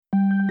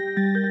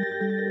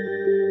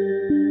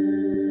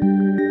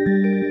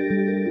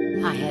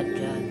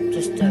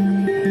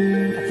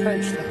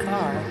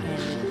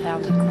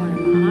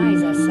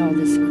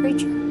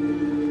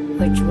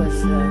which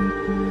was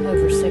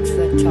over 6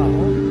 foot tall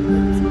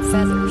with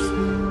feathers.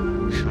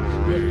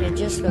 It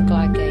just looked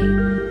like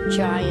a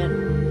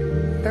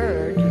giant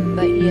bird,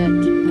 but yet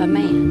a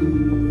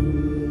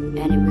man.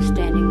 And it was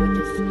standing with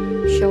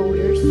his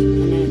shoulders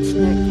and then its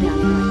neck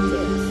down like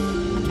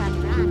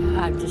this.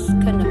 I just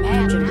couldn't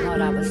imagine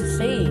what I was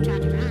seeing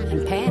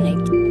and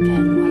panicked.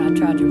 And when I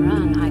tried to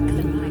run, I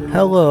couldn't.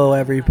 Hello,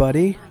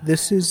 everybody.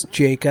 This is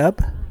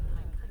Jacob.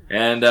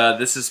 And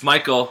this is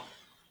Michael.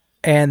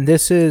 And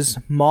this is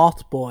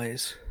Moth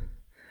Boys,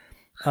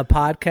 a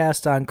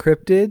podcast on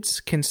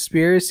cryptids,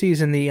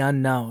 conspiracies, and the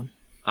unknown.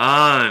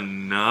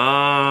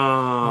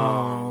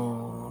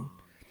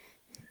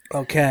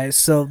 Okay,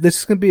 so this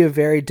is going to be a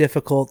very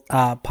difficult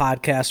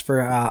podcast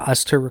for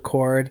us to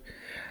record.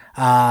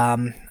 We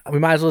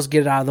might as well just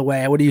get it out of the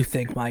way. What do you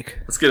think, Mike?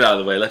 Let's get it out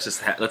of the way. Let's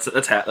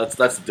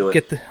do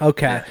it.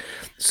 Okay. Yeah.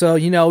 So,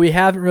 we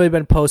haven't really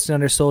been posting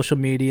on our social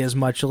media as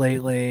much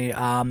lately.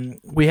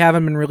 We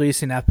haven't been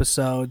releasing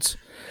episodes.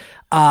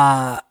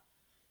 It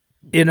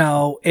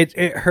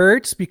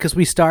hurts because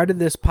we started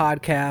this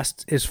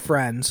podcast as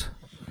friends,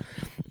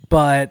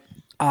 but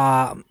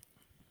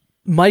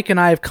Mike and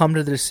I have come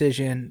to the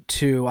decision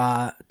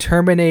to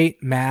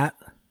terminate Matt,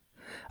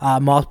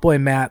 Mothboy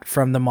Matt,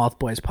 from the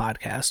Mothboys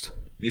podcast.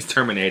 He's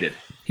terminated.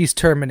 He's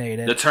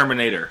terminated. The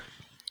Terminator.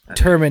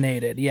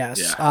 Terminated,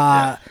 yes.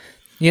 Yeah.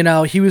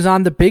 He was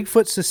on the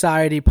Bigfoot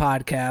Society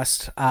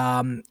podcast,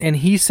 and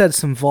he said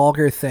some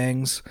vulgar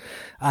things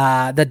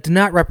that did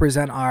not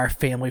represent our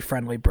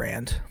family-friendly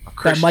brand.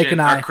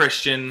 Our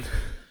Christian,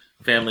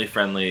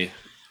 family-friendly,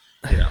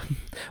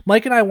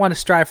 Mike and I want to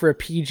strive for a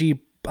PG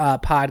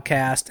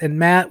podcast, and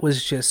Matt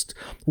was just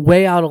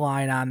way out of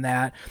line on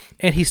that,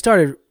 and he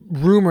started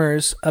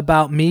rumors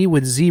about me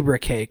with zebra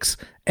cakes.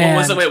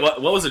 What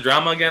was the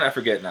drama again? I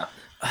forget now.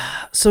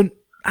 So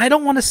I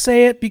don't want to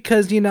say it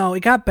because,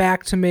 it got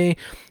back to me.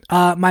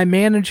 My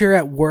manager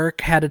at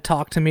work had to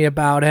talk to me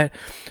about it,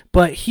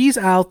 but he's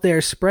out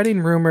there spreading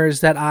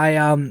rumors that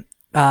I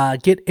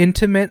get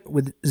intimate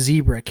with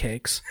zebra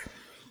cakes.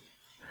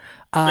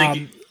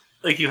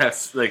 Like you have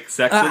sex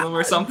with them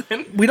or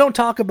something? We don't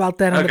talk about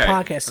that on the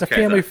podcast. It's a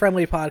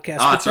family-friendly podcast.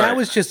 But that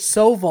was just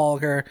so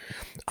vulgar,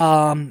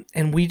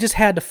 and we just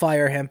had to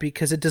fire him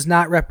because it does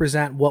not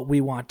represent what we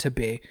want to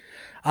be.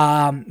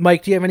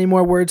 Mike, do you have any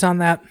more words on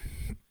that?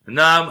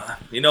 No,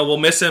 we'll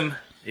miss him.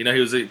 He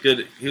was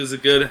a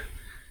good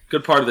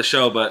part of the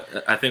show,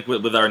 but I think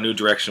with our new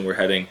direction we're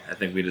heading, I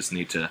think we just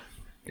need to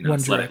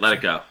let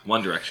it go.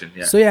 One direction,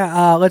 yeah. So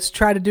let's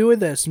try to do with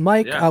this.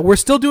 Mike, we're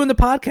still doing the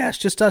podcast,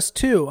 just us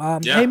two.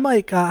 Hey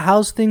Mike,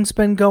 how's things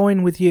been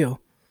going with you?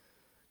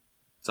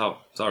 It's all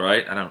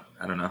right. I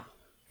don't know.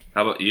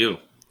 How about you?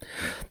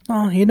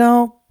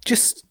 Oh,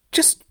 just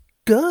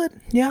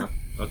good. Yeah.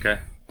 Okay.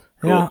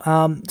 Cool.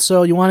 Yeah.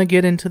 So you want to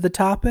get into the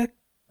topic?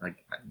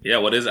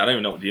 What is it? I don't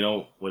even know. Do you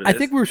know what it is? I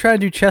think we were trying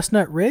to do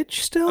Chestnut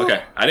Ridge still.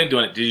 Okay. I didn't do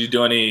it. Did you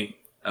do any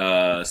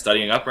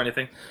studying up or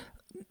anything?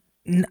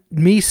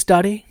 Me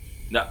study?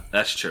 No,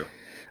 that's true.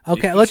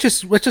 Okay, let's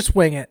just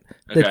wing it.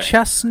 The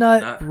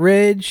Chestnut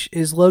Ridge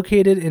is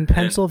located in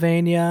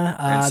Pennsylvania.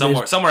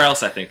 And somewhere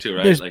else, I think, too,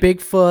 right? There's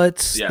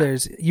Bigfoots. Yeah.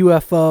 There's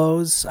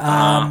UFOs.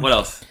 What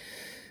else?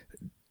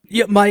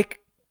 Yeah, Mike.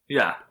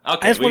 Yeah.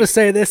 Okay. I just want to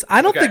say this.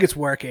 I don't think it's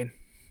working.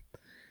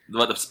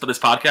 What, this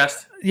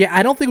podcast? Yeah,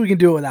 I don't think we can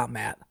do it without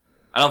Matt.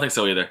 I don't think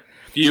so either.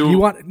 You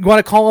want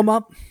to call him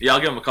up? Yeah, I'll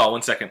give him a call.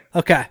 1 second.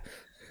 Okay.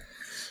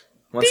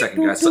 1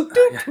 second, guys.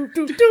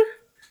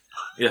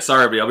 Yeah,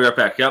 sorry, I'll be right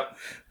back. Yep.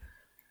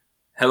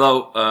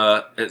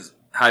 Hello. Is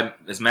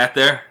Matt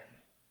there?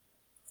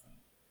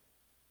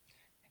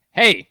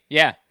 Hey.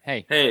 Yeah.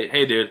 Hey.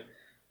 Hey, dude.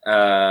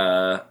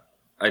 I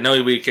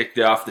know we kicked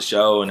you off the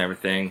show and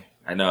everything.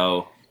 I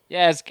know.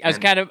 Yeah, I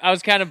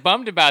was kind of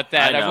bummed about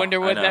that. I wonder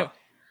what that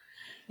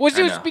was.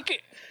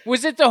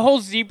 Was it the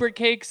whole zebra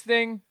cakes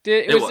thing?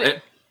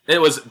 It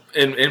was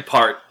in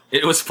part.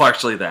 It was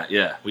partially that.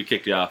 Yeah, we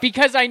kicked you off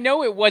because I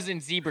know it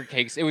wasn't zebra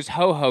cakes. It was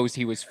ho-hos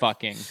he was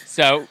fucking.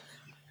 So.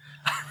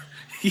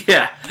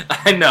 Yeah,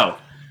 I know.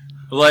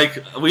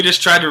 We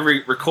just tried to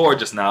record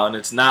just now, and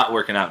it's not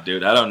working out,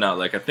 dude. I don't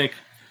know. I think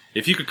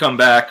if you could come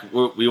back,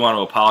 we want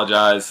to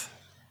apologize,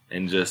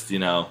 and just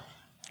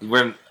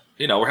we're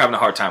having a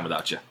hard time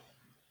without you.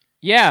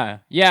 Yeah.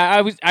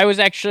 I was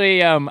actually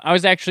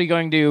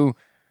going to.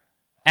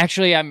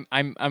 Actually,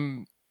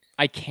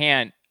 I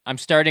can't. I'm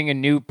starting a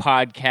new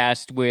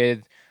podcast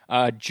with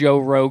Joe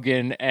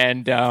Rogan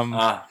and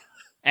Josh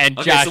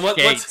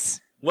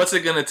Gates. What's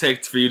it gonna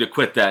take for you to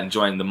quit that and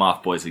join the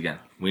Moth Boys again?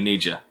 We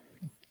need you.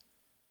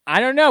 I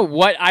don't know.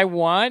 What I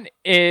want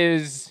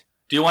is.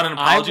 Do you want an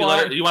apology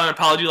letter? Do you want an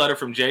apology letter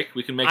from Jake?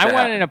 We can make that happen.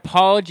 I want an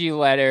apology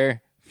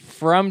letter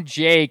from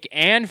Jake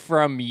and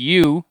from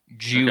you,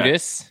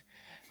 Judas.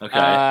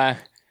 Okay.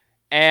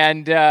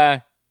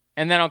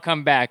 And then I'll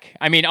come back.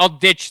 I mean, I'll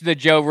ditch the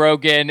Joe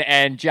Rogan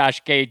and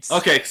Josh Gates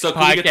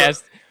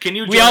podcast.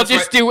 We all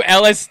just do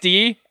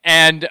LSD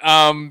and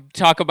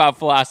talk about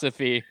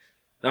philosophy.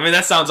 I mean,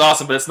 that sounds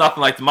awesome, but it's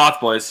nothing like the Moth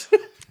Boys.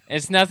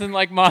 It's nothing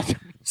like Moth.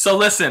 So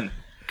listen,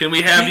 Can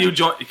we have you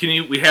join?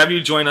 We have you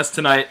join us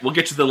tonight? We'll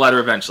get you the letter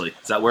eventually.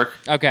 Does that work?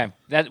 Okay,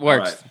 that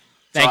works. Right.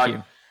 Thank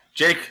you,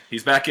 Jake.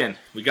 He's back in.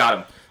 We got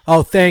him.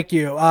 Oh, thank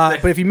you.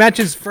 But if he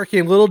mentions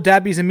freaking Little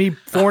Debbie's and me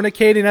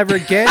fornicating ever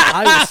again,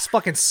 I will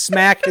fucking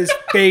smack his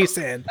face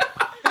in.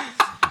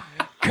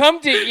 Come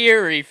to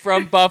Erie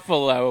from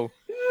Buffalo.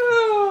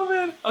 Oh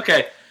man.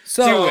 Okay.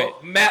 So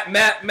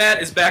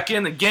Matt is back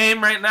in the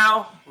game right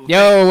now.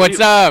 Yo, what's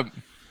up?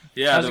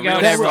 Yeah,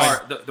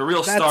 the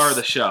real star of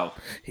the show.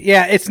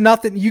 Yeah, it's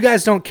nothing. You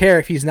guys don't care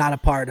if he's not a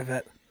part of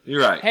it. You're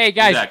right. Hey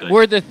guys,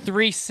 we're the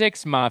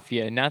 3-6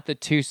 Mafia, not the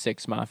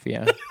 2-6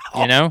 Mafia.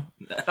 You know?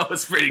 That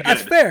was pretty good.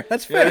 That's fair.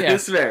 That's fair. Yeah,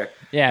 it's fair.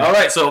 Yeah. All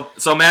right, so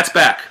Matt's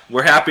back.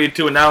 We're happy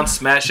to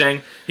announce Matt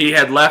Sheng. He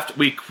had left.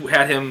 We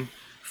had him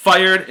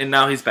fired, and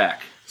now he's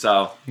back.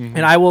 So.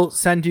 And I will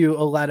send you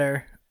a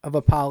letter of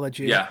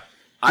apology. Yeah.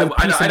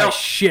 I know.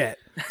 Shit.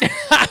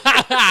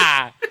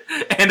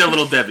 And a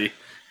Little Debbie.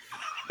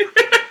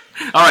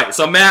 All right,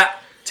 so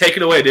Matt, take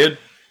it away, dude.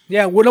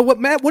 Yeah, what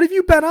Matt? What have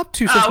you been up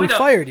to since we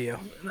fired you?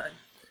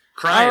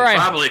 Crying,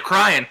 probably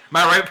crying. Am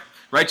I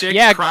right, Jake?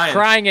 Yeah,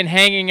 crying and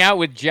hanging out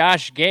with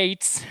Josh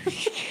Gates.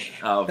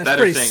 Oh, that's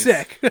better pretty things.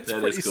 sick. That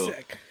is cool.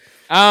 Sick.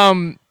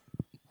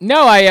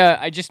 No,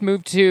 I just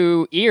moved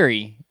to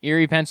Erie,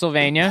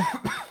 Pennsylvania,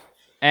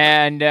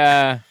 and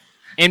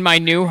in my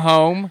new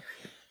home,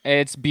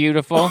 it's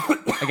beautiful.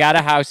 I got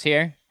a house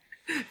here.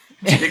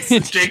 Jake's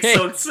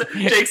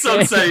so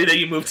excited that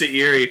you moved to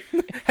Erie.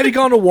 Have you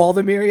gone to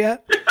Waldameer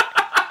yet?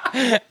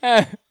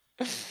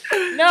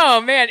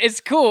 No, man, it's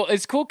cool.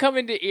 It's cool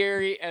coming to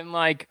Erie and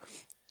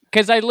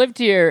because I lived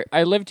here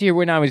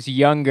when I was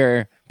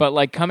younger,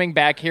 but coming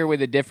back here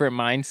with a different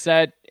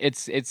mindset,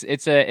 it's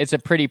a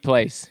pretty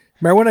place.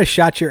 Remember when I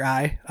shot your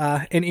eye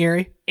in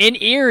Erie? In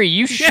Erie,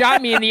 you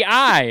shot me in the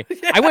eye.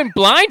 Yeah. I went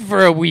blind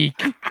for a week.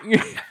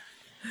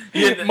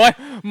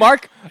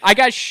 Mark, I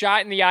got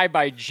shot in the eye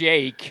by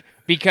Jake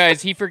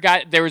because he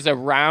forgot there was a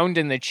round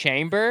in the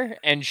chamber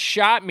and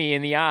shot me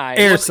in the eye.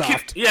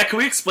 Airsoft. Can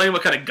we explain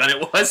what kind of gun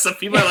it was? Some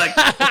people are like,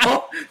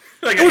 oh,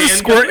 it was a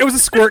squirt. It was a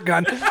squirt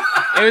gun.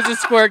 It was a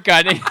squirt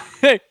gun.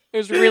 It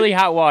was really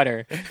hot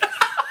water.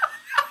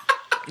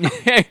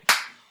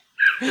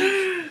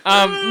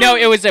 No,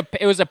 it was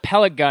a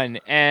pellet gun,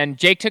 and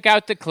Jake took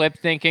out the clip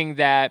thinking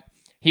that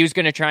he was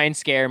going to try and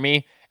scare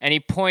me, and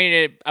he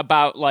pointed it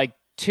about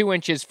 2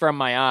 inches from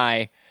my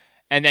eye,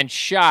 and then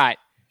shot.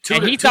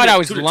 And he thought I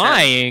was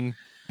lying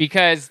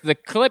because the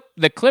clip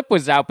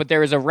was out, but there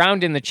was a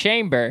round in the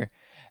chamber,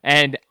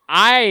 and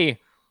I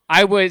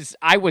was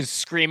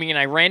screaming, and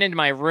I ran into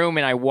my room,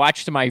 and I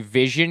watched my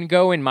vision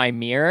go in my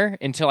mirror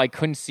until I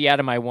couldn't see out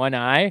of my one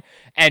eye.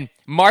 And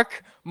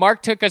Mark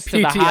took us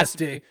to the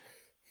hospital.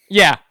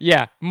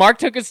 Yeah. Mark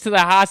took us to the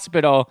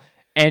hospital,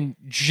 and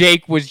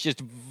Jake was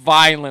just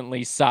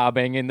violently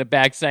sobbing in the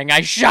back, saying,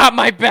 "I shot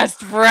my best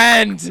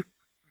friend."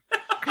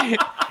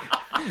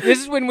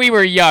 This is when we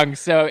were young,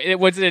 so it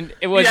wasn't.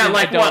 It wasn't.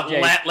 Yeah, adult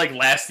Jake.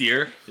 Last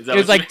year. It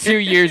was 2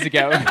 years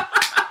ago.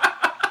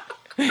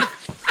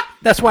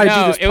 That's why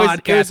I do this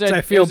podcast.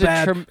 I feel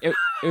bad. It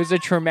was a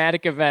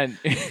traumatic event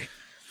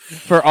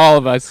for all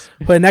of us.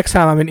 But next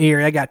time I'm in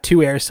Erie, I got 2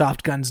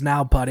 airsoft guns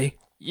now, buddy.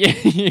 Yeah.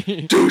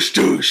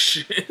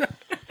 Douche.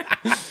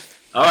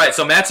 All right,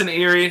 so Matt's in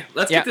Erie.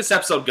 Let's get this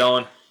episode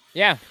going.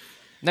 Yeah,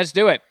 let's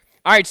do it.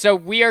 All right, so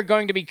we are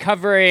going to be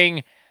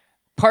covering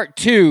part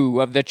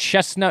 2 of the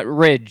Chestnut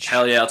Ridge.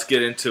 Hell yeah, let's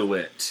get into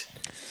it.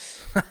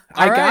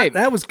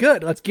 That was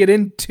good. Let's get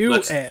into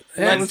it.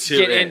 Let's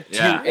get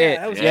into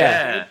it.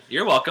 Yeah.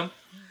 You're welcome.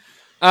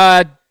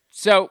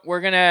 So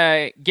we're going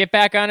to get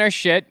back on our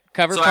shit,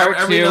 cover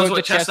part 2 of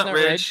the Chestnut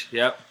Ridge.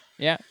 Yep.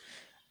 Yeah.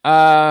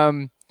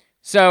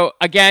 So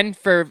again,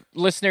 for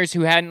listeners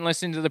who hadn't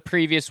listened to the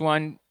previous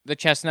one, the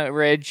Chestnut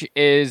Ridge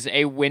is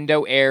a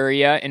window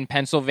area in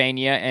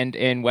Pennsylvania and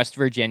in West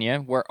Virginia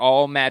where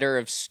all matter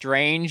of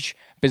strange,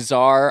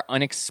 bizarre,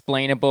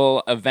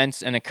 unexplainable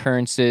events and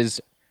occurrences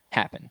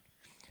happen.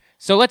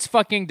 So let's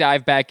fucking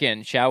dive back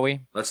in, shall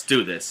we? Let's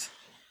do this.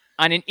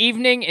 On an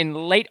evening in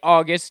late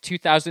August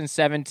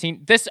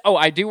 2017,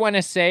 I do want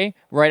to say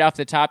right off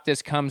the top,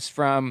 this comes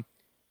from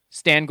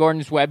Stan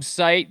Gordon's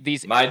website.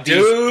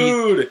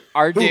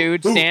 Our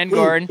dude, Stan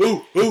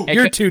Gordon.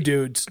 You're 2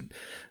 dudes,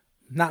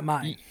 not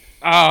mine.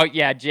 Oh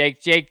yeah,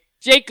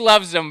 Jake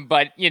loves him,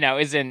 but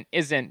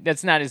isn't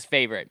that's not his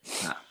favorite.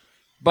 No.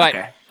 But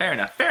okay. Fair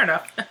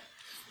enough.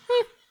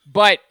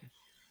 But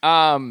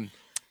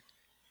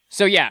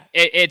so yeah,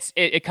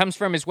 it comes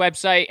from his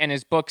website and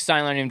his book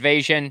Silent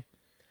Invasion.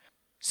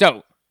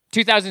 So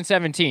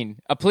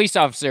 2017, a police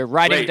officer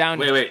riding down.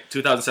 Wait,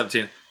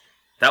 2017.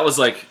 That was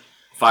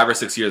 5 or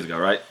 6 years ago,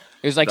 right?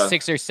 It was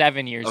 6 or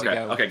 7 years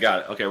ago. Okay,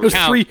 got it. Okay, it was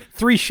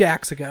three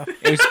Shaqs ago.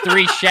 It was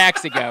 3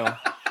 Shaqs ago.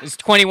 It was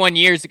 21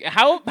 years ago.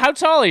 How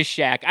tall is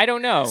Shaq? I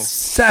don't know.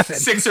 7.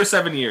 6 or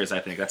 7 years, I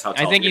think. That's how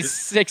tall I think he's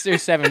 6 or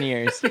 7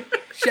 years.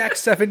 Shaq's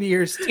 7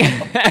 years.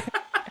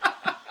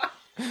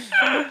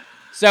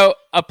 So,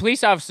 a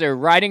police officer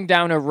riding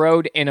down a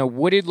road in a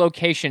wooded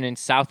location in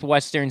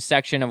southwestern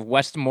section of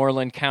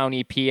Westmoreland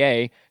County,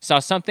 PA, saw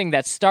something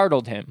that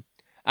startled him.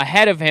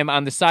 Ahead of him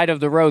on the side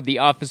of the road, the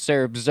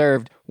officer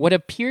observed what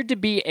appeared to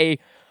be a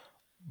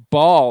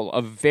ball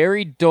of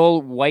very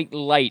dull white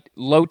light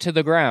low to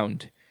the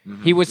ground.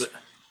 Mm-hmm.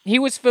 He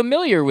was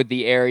familiar with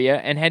the area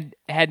and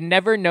had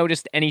never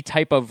noticed any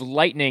type of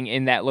lightning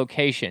in that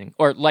location,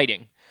 or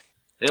lighting.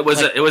 It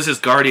was his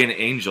guardian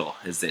angel,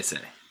 as they say.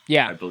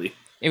 Yeah, I believe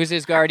it was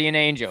his guardian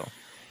angel.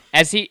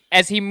 As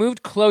he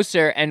moved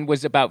closer and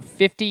was about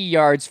 50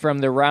 yards from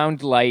the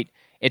round light,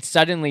 it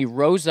suddenly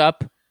rose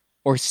up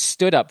or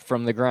stood up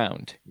from the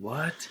ground.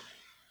 What?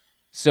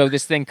 So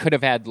this thing could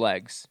have had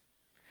legs.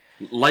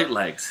 Light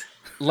legs.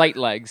 Light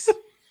legs.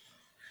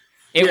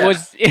 It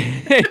was.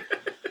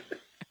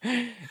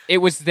 It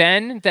was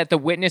then that the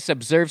witness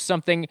observed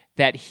something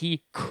that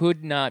he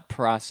could not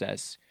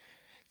process.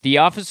 The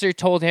officer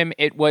told him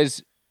it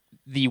was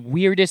the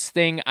weirdest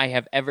thing I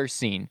have ever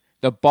seen.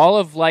 The ball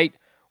of light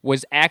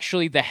was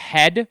actually the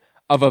head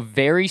of a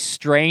very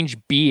strange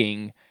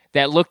being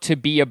that looked to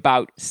be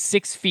about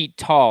 6 feet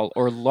tall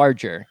or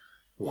larger.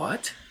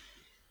 What?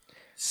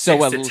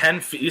 6 to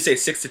 10 feet? You say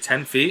 6 to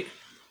 10 feet?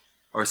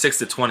 Or 6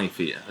 to 20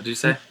 feet? What did you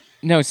say?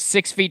 No,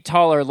 6 feet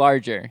tall or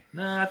larger.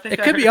 No, I think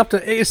it could be up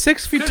to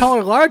 6 feet tall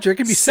or larger. It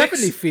could be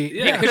 70 feet.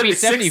 Yeah, it could be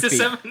 70 feet.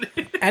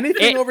 70.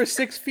 Anything over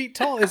 6 feet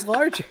tall is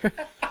larger.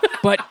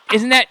 But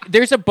isn't that...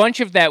 There's a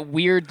bunch of that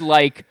weird,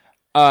 like,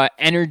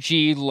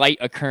 energy light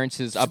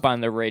occurrences up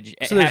on the ridge.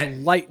 So there's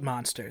light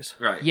monsters.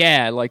 Right.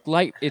 Yeah, like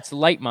light... It's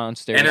light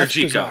monsters.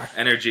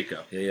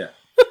 Energico. Yeah.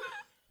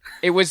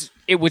 It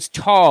was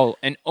tall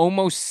and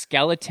almost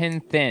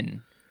skeleton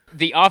thin.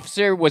 The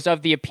officer was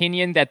of the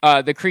opinion that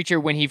the creature,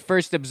 when he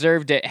first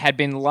observed it, had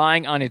been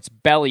lying on its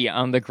belly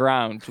on the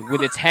ground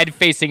with its head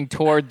facing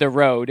toward the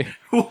road.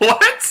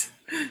 What?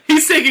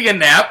 He's taking a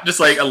nap,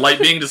 just like a light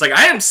being, just like,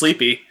 I am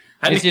sleepy.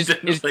 I need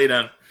to lay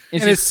down.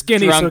 And it's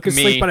skinny, so it can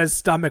sleep on his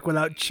stomach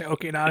without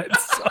choking on it.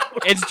 So.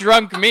 It's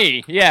drunk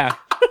me, yeah.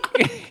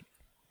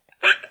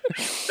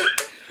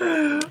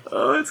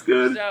 Oh, that's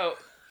good. So,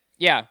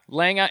 yeah,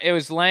 it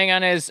was laying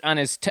on his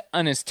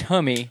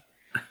tummy.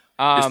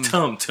 His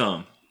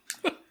tum.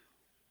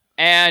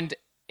 And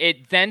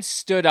it then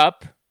stood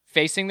up,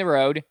 facing the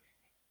road.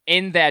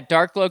 In that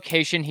dark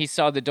location, he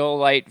saw the dull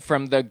light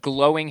from the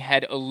glowing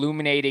head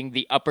illuminating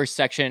the upper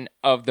section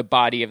of the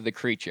body of the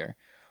creature.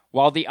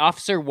 While the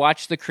officer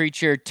watched the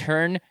creature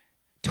turn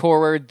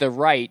toward the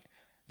right,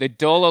 the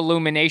dull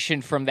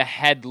illumination from the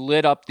head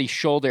lit up the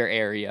shoulder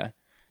area.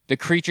 The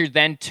creature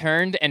then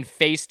turned and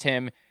faced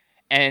him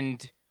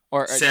and...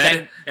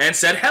 said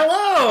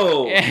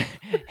hello.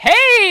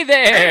 Hey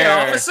there, hey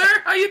officer,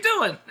 how you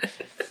doing?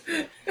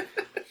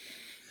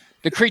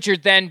 The creature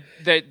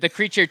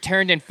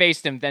turned and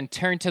faced him, then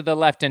turned to the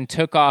left and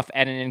took off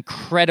at an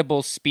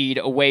incredible speed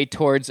away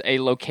towards a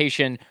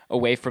location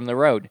away from the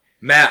road.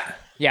 Matt.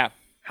 Yeah.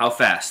 How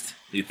fast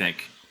do you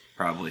think?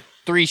 Probably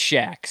 3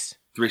 shacks.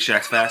 3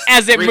 shacks fast.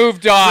 As it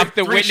moved off,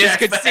 the witness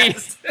could see.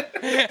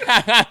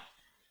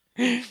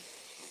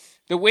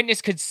 The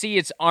witness could see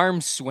its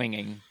arms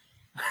swinging.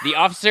 The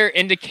officer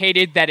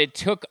indicated that it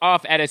took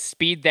off at a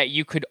speed that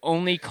you could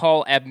only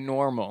call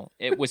abnormal.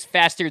 It was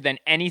faster than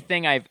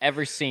anything I've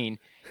ever seen.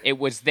 It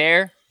was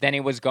there, then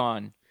it was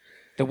gone.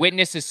 The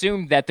witness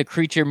assumed that the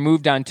creature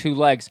moved on 2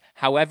 legs.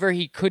 However,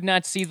 he could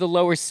not see the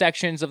lower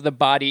sections of the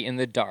body in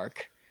the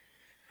dark.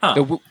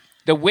 Huh.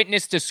 The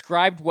witness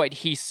described what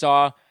he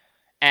saw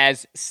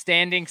as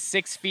standing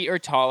 6 feet or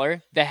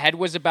taller. The head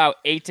was about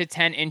 8 to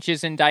 10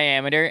 inches in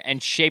diameter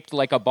and shaped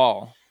like a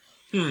ball.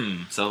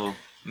 So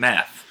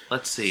math.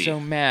 Let's see. So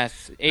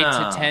math. 8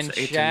 to 10 so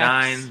 8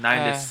 shacks.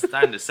 to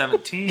 9 to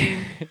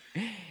 17.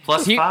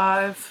 Plus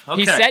 5.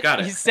 Okay, got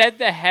it. He said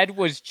the head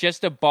was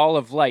just a ball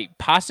of light,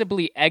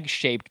 possibly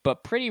egg-shaped,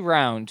 but pretty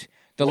round.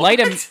 The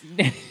light...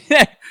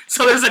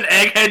 So there's an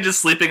egghead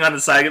just sleeping on the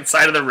side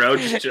of the road,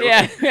 just chilling.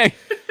 Yeah.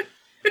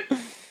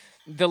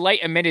 The light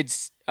emitted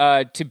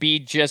to be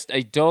just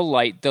a dull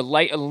light. The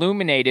light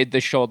illuminated the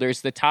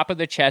shoulders, the top of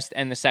the chest,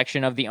 and the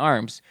section of the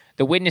arms.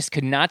 The witness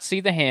could not see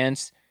the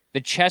hands.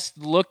 The chest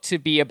looked to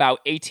be about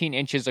 18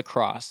 inches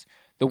across.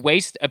 The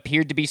waist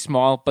appeared to be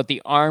small, but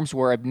the arms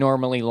were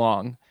abnormally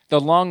long. The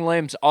long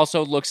limbs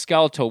also looked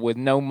skeletal with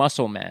no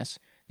muscle mass.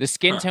 The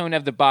skin tone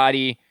of the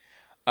body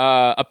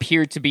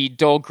appeared to be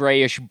dull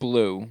grayish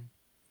blue.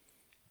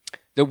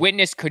 The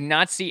witness could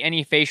not see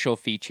any facial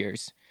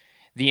features.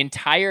 The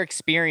entire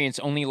experience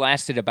only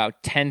lasted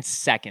about 10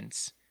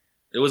 seconds.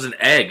 It was an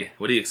egg.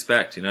 What do you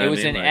expect? You know, it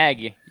was an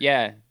egg.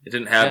 Yeah. It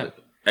didn't have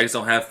eggs.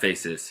 Don't have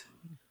faces.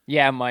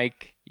 Yeah,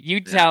 Mike. You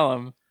tell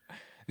him.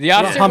 The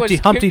officer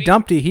Humpty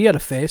Dumpty. He had a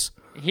face.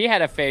 He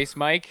had a face,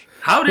 Mike.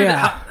 How did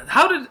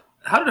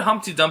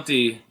Humpty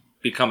Dumpty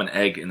become an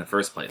egg in the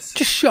first place?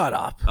 Just shut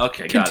up.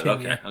 Okay,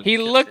 Continue. got it.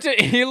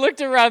 Okay. He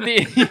looked around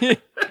the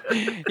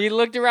he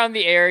looked around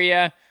the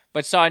area,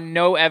 but saw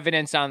no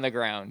evidence on the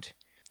ground.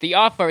 The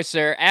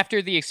officer,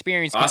 after the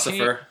experience,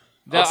 the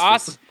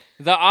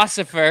the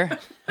ossifer,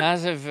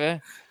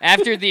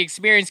 after the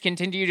experience,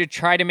 continued to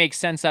try to make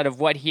sense out of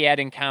what he had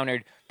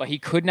encountered, but he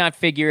could not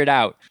figure it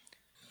out.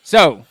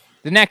 So,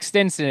 the next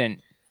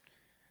incident.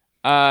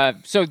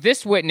 So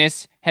this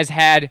witness has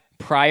had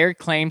prior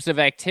claims of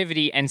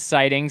activity and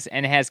sightings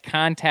and has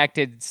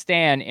contacted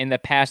Stan in the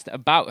past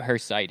about her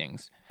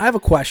sightings. I have a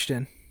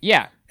question.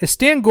 Yeah. Is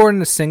Stan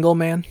Gordon a single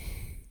man?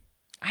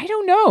 I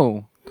don't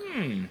know.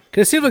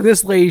 Because it seems like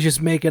this lady's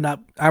just making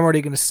up, I'm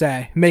already going to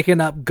say,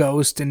 making up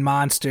ghosts and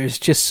monsters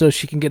just so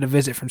she can get a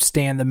visit from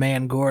Stan the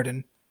Man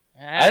Gordon.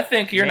 I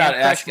think you're not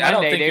asking, I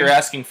don't think you're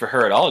asking for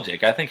her at all,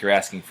 Jake. I think you're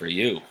asking for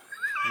you.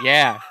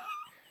 Yeah.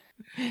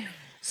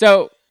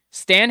 So,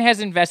 Stan has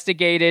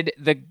investigated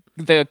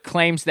the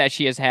claims that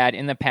she has had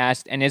in the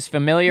past and is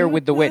familiar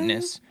with the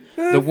witness.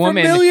 The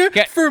woman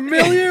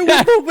familiar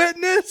with the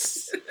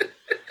witness.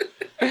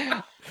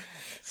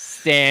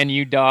 Stan,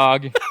 you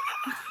dog.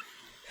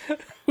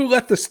 Who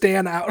let the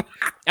Stan out?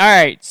 All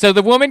right. So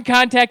the woman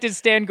contacted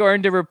Stan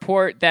Gordon to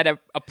report that at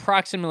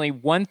approximately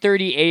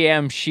 1:30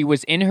 a.m. she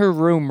was in her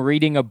room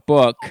reading a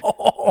book.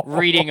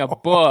 Wink,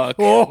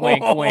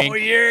 wink.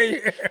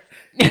 Yeah.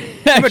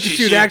 I bet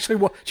she was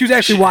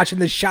actually watching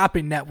the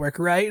Shopping Network,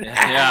 right?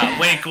 Yeah,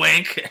 wink,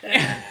 wink.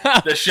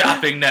 The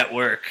Shopping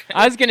Network.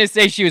 I was gonna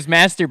say she was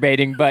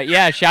masturbating, but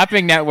yeah,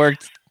 Shopping Network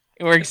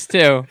works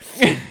too.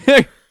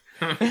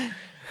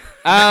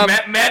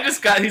 Matt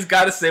he's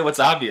got to say what's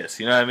obvious.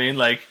 You know what I mean?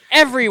 Like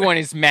everyone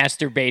is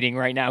masturbating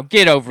right now.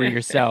 Get over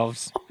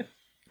yourselves.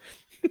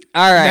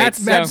 All right,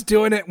 Matt's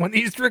doing it when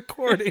he's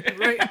recording.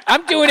 Right?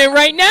 I'm doing it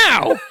right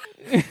now.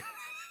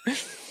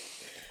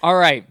 All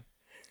right.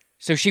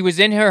 So she was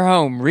in her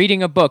home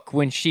reading a book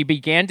when she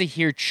began to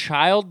hear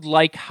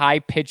childlike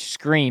high-pitched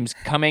screams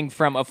coming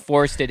from a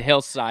forested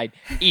hillside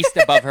east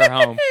above her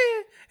home.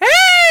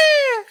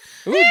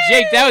 Ooh,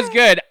 Jake, that was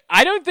good.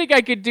 I don't think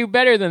I could do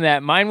better than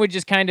that. Mine would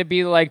just kind of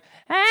be like...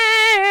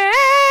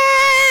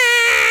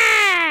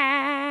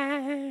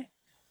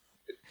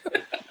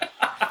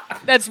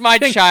 That's my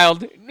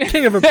child.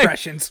 King of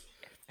impressions.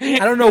 I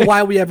don't know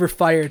why we ever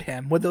fired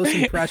him with those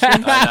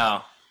impressions.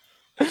 I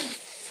know.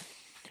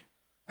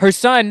 Her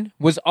son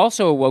was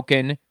also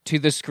awoken to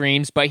the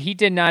screams, but he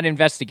did not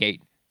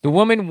investigate. The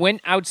woman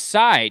went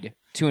outside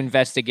to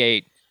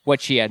investigate what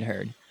she had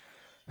heard.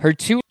 Her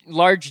two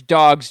large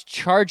dogs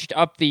charged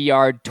up the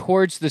yard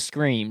towards the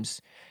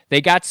screams. They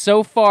got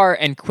so far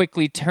and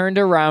quickly turned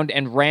around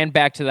and ran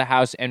back to the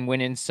house and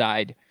went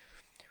inside.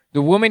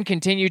 The woman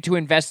continued to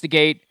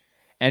investigate,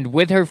 and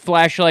with her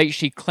flashlight,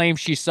 she claimed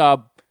she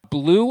saw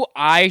blue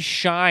eye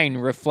shine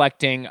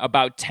reflecting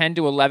about 10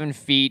 to 11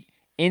 feet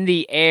in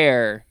the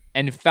air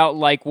and felt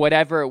like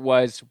whatever it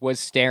was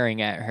staring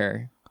at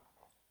her.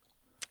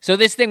 So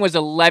this thing was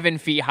 11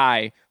 feet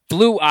high.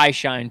 Blue eye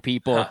shine,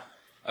 people. Huh.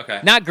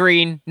 Okay. Not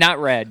green, not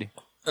red.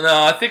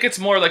 No, I think it's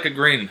more like a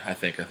green. I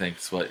think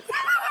it's what.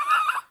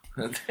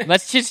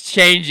 Let's just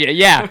change it.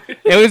 Yeah,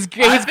 it was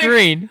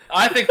green.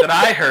 I think that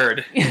I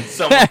heard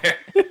somewhere.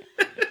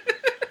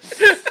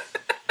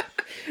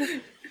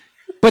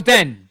 But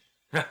then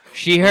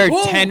she heard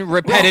 10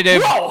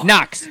 repetitive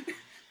knocks.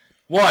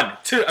 1,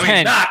 2. I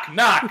mean, knock.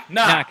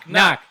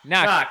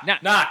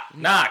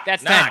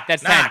 That's 10.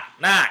 That's 10.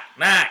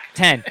 Knock.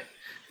 10.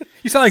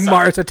 You sound like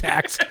Mars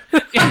Attacks.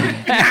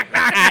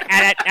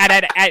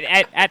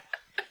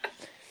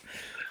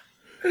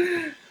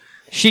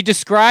 She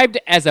described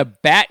as a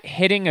bat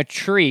hitting a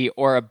tree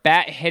or a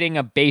bat hitting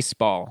a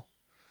baseball.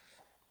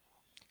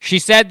 She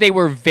said they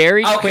were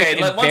very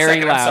quick and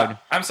very loud.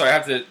 I'm sorry, I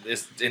have to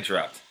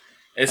interrupt.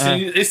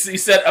 You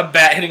said a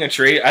bat hitting a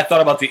tree. I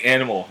thought about the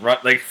animal,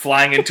 like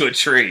flying into a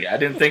tree. I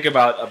didn't think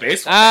about a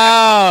baseball.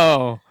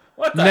 Oh,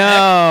 what the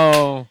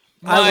heck?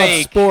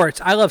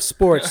 I love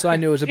sports, so I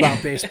knew it was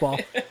about baseball.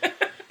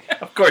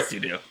 Of course you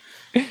do.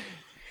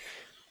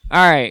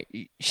 All right.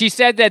 She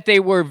said that they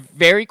were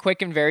very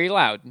quick and very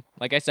loud,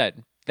 like I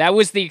said. That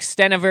was the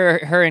extent of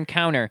her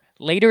encounter.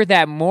 Later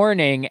that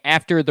morning,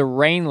 after the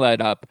rain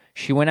let up,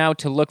 she went out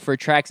to look for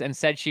tracks and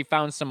said she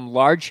found some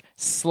large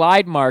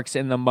slide marks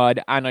in the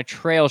mud on a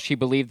trail she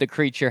believed the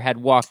creature had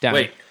walked down.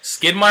 Wait,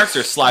 skid marks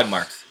or slide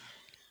marks?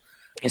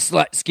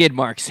 Skid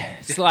marks.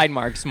 Slide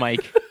marks,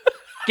 Mike.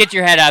 Get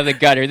your head out of the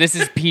gutter. This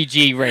is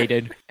PG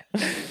rated.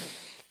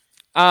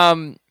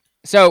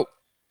 So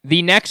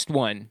the next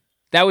one,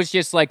 that was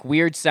just like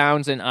weird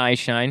sounds and eye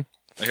shine.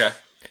 Okay.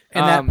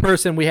 And that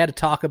person, we had to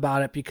talk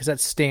about it because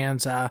that's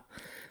Stan's.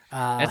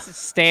 That's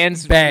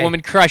Stan's bae.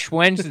 Woman Crush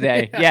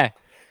Wednesday. Yeah.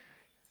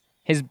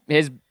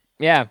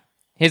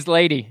 His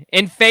lady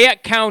in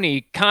Fayette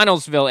County,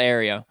 Connellsville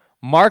area.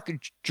 Mark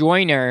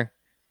Joyner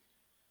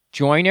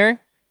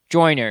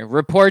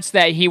reports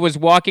that he was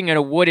walking in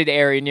a wooded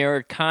area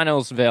near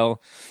Connellsville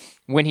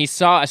when he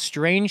saw a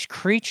strange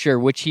creature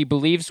which he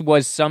believes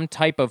was some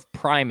type of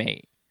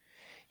primate.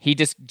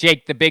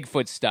 Jake, the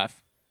Bigfoot stuff.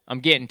 I'm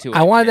getting to it.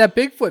 I wanted that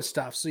Bigfoot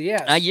stuff, so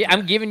yes.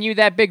 I'm giving you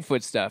that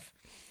Bigfoot stuff.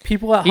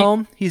 People at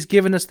home, he's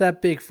giving us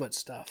that Bigfoot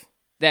stuff.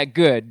 That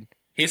good.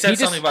 He said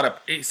something about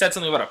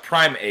a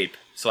prime ape,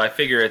 so I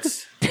figure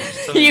it's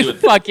something you to do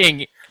with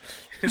fucking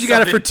You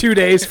got it for 2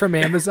 days from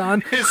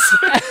Amazon.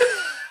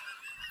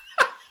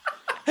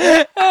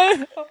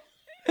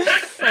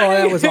 Oh,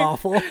 that was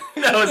awful.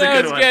 That was a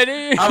good one.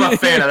 Good. I'm a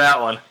fan of that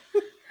one.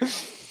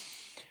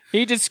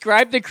 He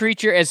described the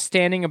creature as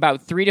standing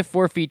about 3 to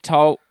 4 feet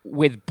tall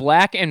with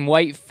black and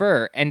white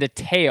fur and a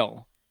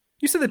tail.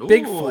 You said the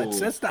Bigfoots.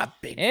 That's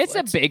not Bigfoot. It's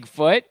a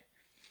Bigfoot.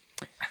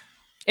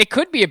 It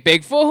could be a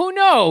Bigfoot. Who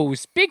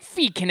knows? Big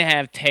feet can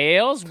have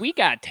tails. We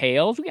got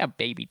tails. We got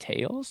baby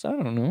tails. I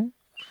don't know.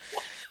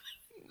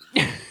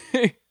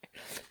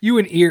 You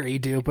in Erie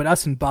do, but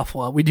us in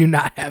Buffalo, we do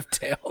not have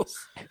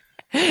tails.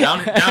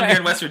 Down here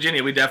in West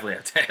Virginia, we definitely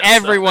have tails.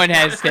 Everyone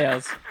has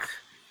tails.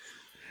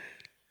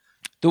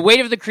 The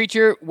weight of the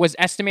creature was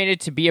estimated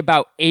to be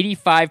about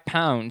 85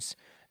 pounds.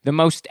 The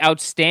most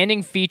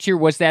outstanding feature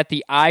was that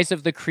the eyes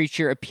of the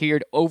creature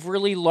appeared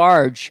overly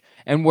large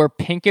and were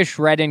pinkish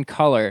red in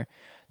color.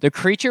 The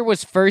creature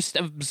was first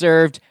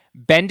observed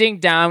bending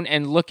down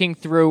and looking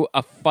through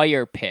a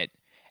fire pit.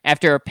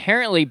 After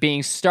apparently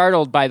being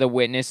startled by the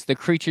witness, the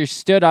creature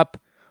stood up,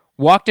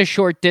 walked a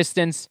short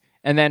distance,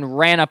 and then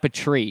ran up a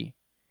tree.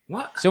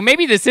 What? So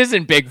maybe this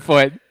isn't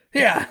Bigfoot.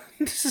 Yeah,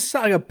 this is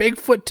like a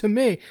Bigfoot to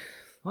me.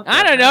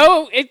 I don't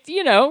know.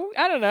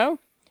 I don't know.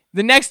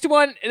 The next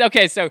one,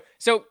 okay, so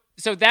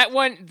that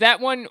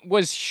one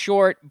was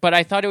short, but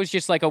I thought it was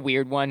just like a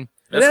weird one.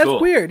 That's cool.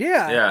 Weird,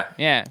 yeah.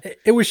 Yeah.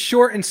 It was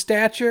short in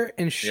stature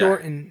and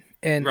short in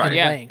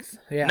length.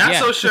 Yeah.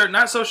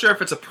 Not so sure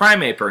if it's a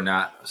primate or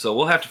not. So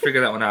we'll have to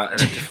figure that one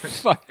out.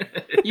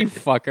 You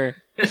fucker.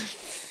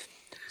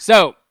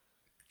 So,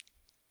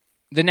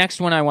 the next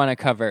one I want to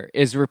cover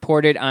is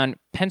reported on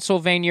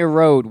Pennsylvania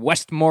Road,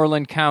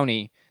 Westmoreland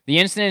County. The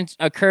incident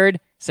occurred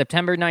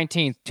September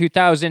 19th,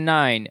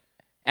 2009,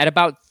 at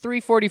about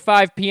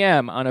 3:45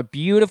 p.m. on a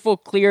beautiful,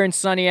 clear, and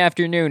sunny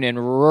afternoon in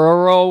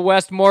rural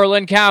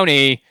Westmoreland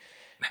County.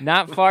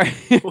 Not far.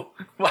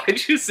 Why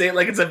did you say it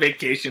like it's a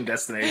vacation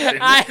destination?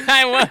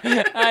 I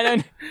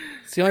don't.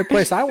 It's the only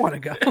place I want to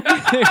go.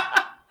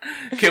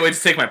 Can't wait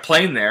to take my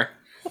plane there.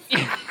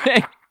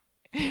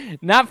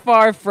 Not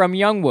far from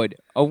Youngwood,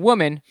 a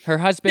woman, her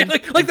husband,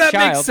 like that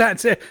child. makes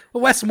sense.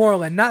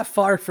 Westmoreland, not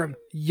far from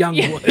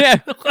Youngwood. Yeah.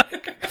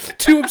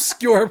 Two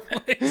obscure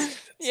places.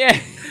 Yeah.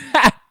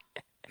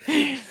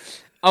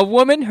 A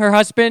woman, her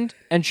husband,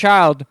 and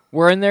child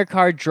were in their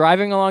car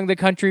driving along the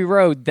country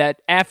road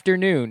that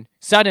afternoon.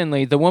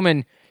 Suddenly, the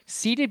woman,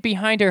 seated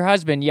behind her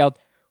husband, yelled,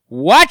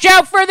 "Watch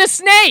out for the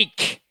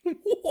snake!"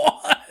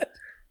 What?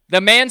 The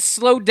man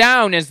slowed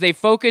down as they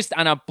focused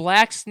on a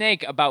black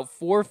snake about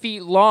 4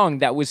 feet long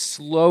that was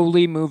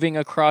slowly moving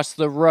across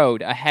the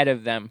road ahead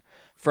of them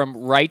from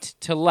right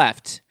to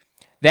left.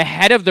 The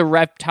head of the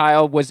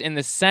reptile was in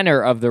the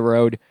center of the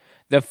road.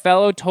 The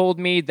fellow told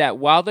me that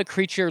while the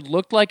creature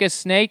looked like a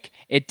snake,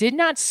 it did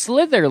not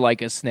slither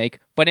like a snake,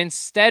 but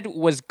instead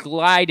was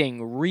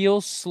gliding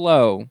real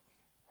slow.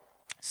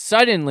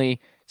 Suddenly,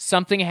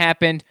 something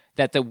happened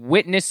that the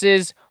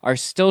witnesses are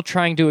still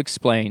trying to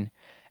explain.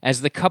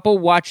 As the couple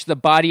watched, the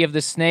body of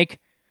the snake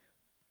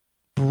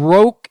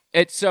broke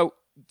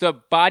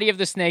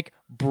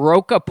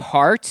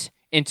apart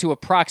into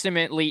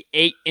approximately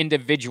 8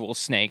 individual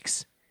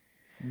snakes.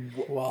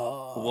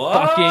 Whoa.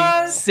 What?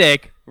 Fucking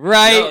sick,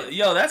 right?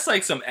 Yo, that's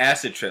like some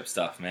acid trip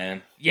stuff,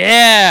 man.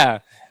 Yeah.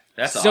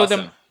 That's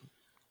awesome.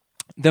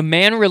 The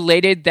man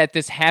related that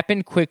this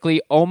happened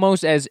quickly,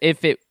 almost as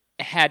if it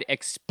had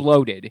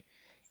exploded.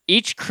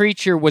 Each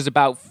creature was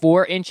about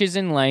 4 inches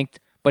in length,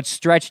 but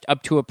stretched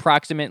up to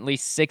approximately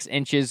 6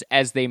 inches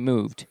as they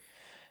moved.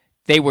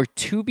 They were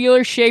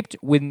tubular-shaped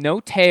with no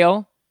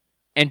tail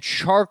and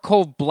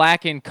charcoal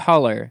black in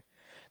color.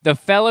 The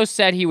fellow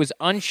said he was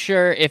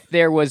unsure if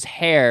there was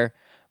hair,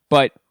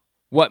 but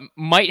what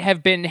might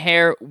have been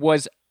hair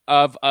was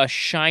of a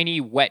shiny,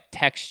 wet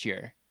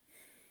texture.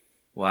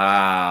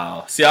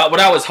 Wow. See, what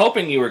I was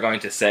hoping you were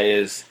going to say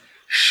is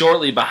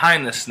shortly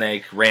behind the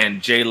snake ran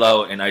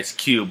J-Lo and Ice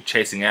Cube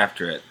chasing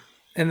after it.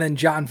 And then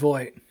John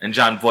Voight. And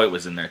John Voight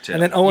was in there, too.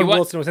 And then Owen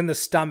Wilson was in the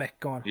stomach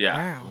going,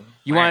 wow.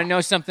 You want to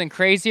know something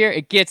crazier?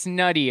 It gets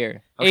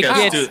nuttier. Okay,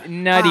 it gets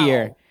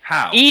nuttier.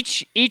 How?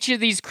 Each of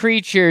these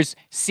creatures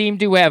seem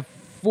to have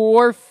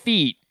 4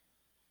 feet,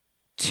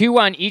 2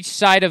 on each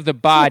side of the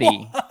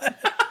body. I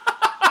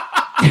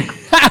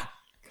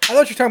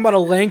thought you were talking about a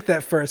length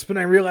at first, but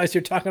I realized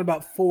you're talking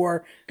about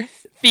 4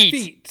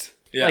 feet.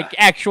 Yeah. Like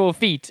actual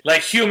feet.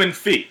 Like human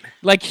feet.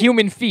 Like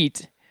human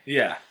feet.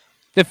 Yeah.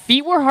 The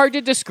feet were hard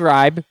to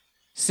describe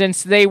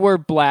since they were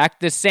black,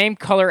 the same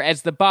color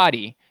as the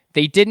body.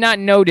 They did not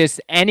notice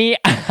any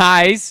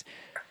eyes.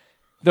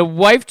 The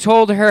wife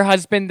told her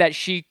husband that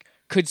she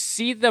could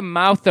see the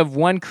mouth of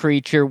one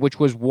creature, which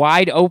was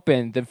wide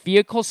open. The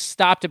vehicle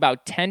stopped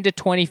about 10 to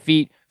 20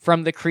 feet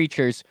from the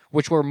creatures,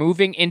 which were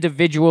moving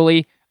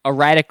individually,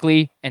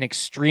 erratically, and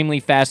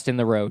extremely fast in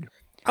the road.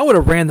 I would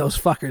have ran those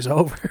fuckers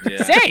over.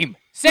 Yeah.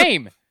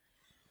 Same.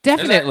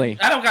 Definitely.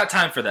 I don't got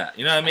time for that.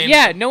 You know what I mean?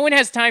 Yeah, no one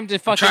has time to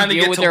fucking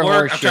deal with their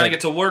horse shit. I'm trying to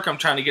get to work. I'm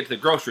trying to get to the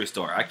grocery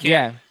store. I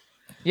can't.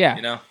 Yeah.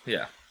 You know?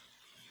 Yeah.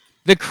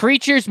 The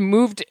creatures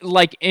moved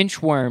like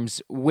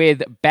inchworms,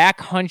 with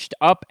back hunched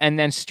up and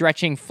then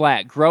stretching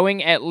flat,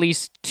 growing at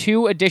least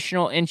 2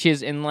 additional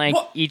inches in length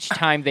each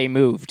time they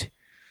moved.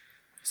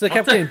 So they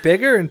kept getting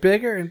bigger and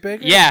bigger and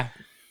bigger? Yeah.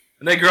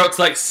 And they grew up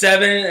to like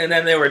 7, and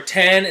then they were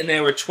 10, and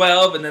they were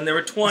 12, and then they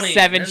were 20.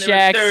 7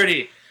 shacks.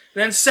 30,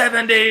 then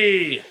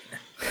 70.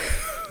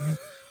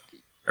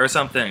 Or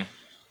something.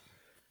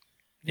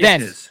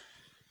 Then...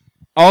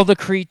 All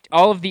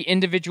of the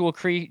individual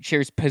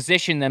creatures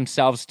position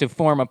themselves to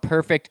form a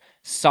perfect,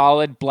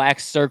 solid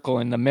black circle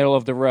in the middle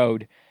of the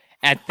road.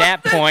 At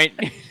that point,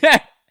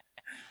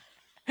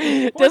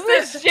 doesn't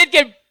this shit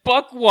get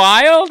buck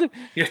wild?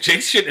 Yeah,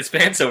 Jake's shitting his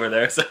pants over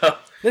there. So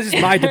this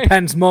is my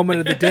depends moment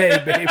of the day,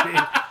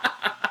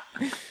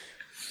 baby.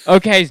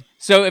 Okay,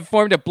 so it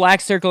formed a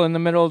black circle in the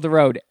middle of the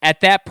road. At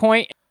that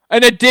point,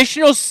 an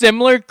additional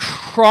similar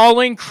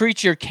crawling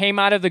creature came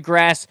out of the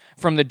grass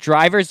from the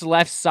driver's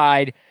left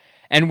side.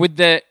 And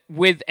with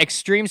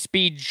extreme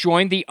speed,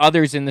 joined the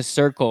others in the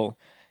circle.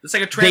 It's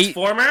like a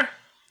transformer?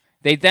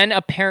 They then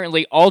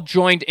apparently all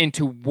joined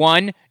into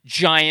one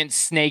giant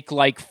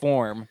snake-like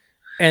form.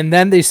 And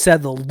then they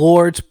said the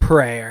Lord's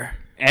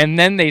Prayer.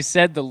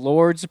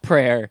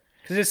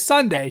 Because it's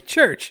Sunday,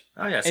 church.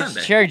 Oh, yeah, Sunday.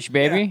 It's church,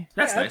 baby. Yeah,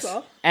 that's nice. That's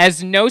all.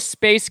 As no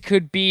space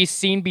could be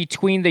seen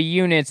between the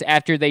units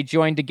after they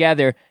joined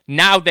together,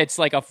 now that's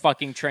like a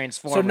fucking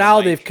transformer. So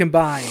now they've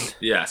combined.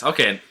 Yes,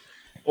 okay.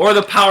 Or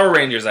the Power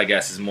Rangers, I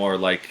guess, is more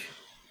like...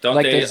 Don't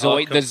like they the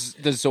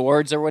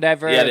Zords or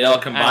whatever? Yeah, they all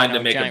combine to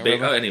make a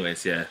big... Oh,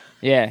 anyways, yeah.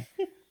 Yeah.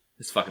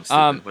 It's fucking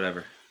stupid,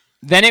 whatever.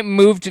 Then it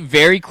moved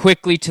very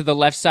quickly to the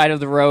left side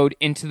of the road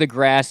into the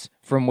grass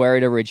from where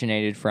it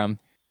originated from.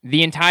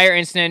 The entire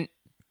incident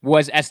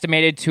was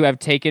estimated to have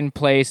taken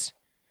place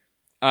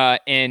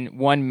in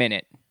 1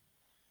 minute.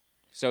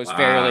 So it's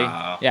fairly...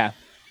 Yeah.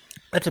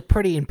 That's a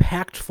pretty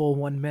impactful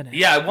 1 minute.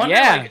 Yeah,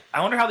 I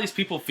wonder how these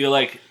people feel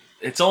like...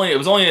 It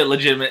was only a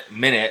legitimate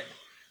minute.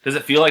 Does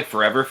it feel like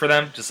forever for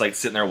them? Just like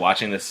sitting there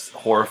watching this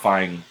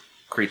horrifying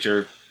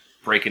creature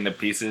break into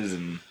pieces,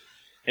 and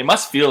it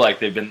must feel like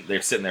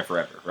they're sitting there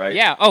forever, right?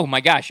 Yeah. Oh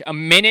my gosh, a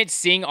minute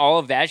seeing all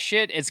of that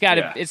shit. It's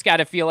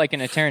gotta feel like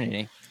an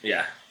eternity.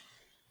 Yeah.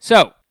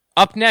 So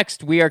up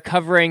next, we are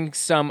covering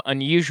some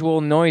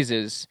unusual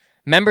noises.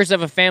 Members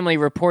of a family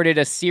reported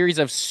a series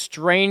of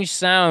strange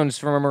sounds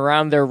from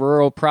around their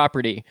rural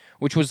property,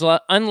 which was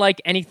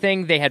unlike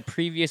anything they had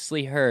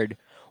previously heard.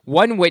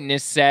 One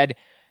witness said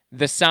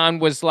the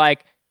sound was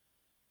like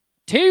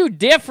 2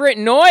 different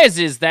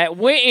noises that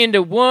went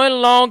into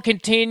one long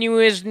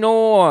continuous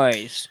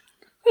noise.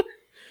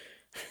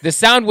 The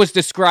sound was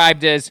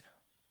described as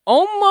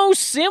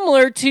almost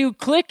similar to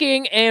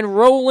clicking and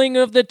rolling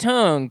of the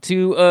tongue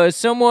to a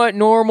somewhat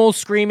normal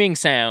screaming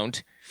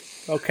sound.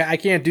 Okay, I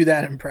can't do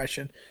that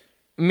impression.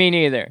 Me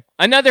neither.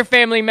 Another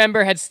family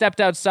member had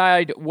stepped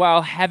outside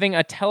while having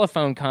a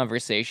telephone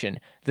conversation.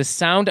 The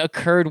sound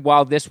occurred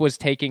while this was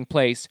taking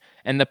place,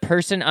 and the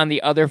person on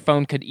the other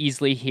phone could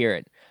easily hear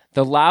it.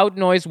 The loud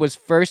noise was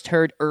first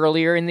heard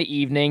earlier in the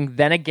evening,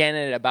 then again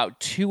at about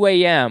 2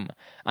 a.m.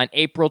 on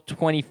April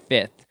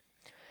 25th.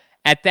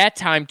 At that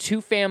time,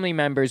 2 family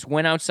members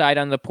went outside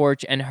on the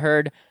porch and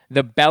heard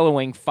the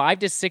bellowing 5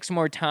 to 6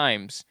 more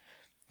times.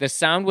 The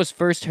sound was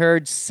first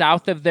heard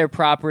south of their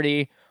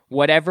property.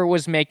 Whatever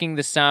was making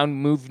the sound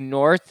moved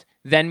north,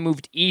 then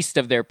moved east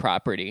of their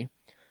property.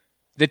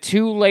 The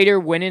 2 later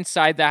went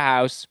inside the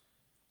house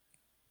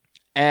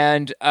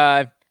and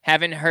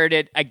haven't heard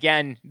it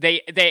again.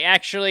 They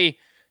actually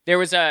there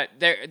was a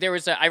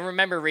I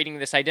remember reading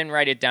this. I didn't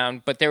write it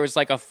down, but there was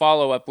like a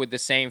follow-up with the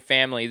same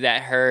family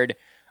that heard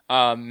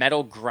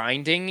metal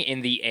grinding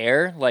in the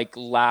air, like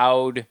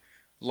loud,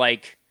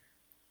 like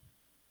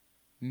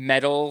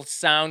metal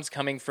sounds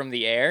coming from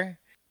the air.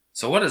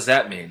 So what does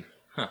that mean?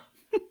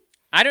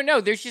 I don't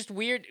know. There's just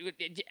weird.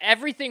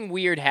 Everything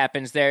weird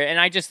happens there, and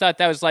I just thought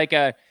that was like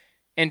a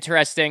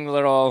interesting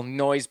little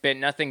noise bit.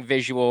 Nothing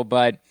visual,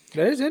 but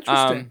that is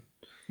interesting.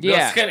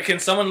 Yeah. Can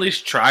someone at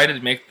least try to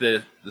make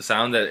the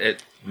sound that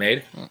it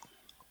made?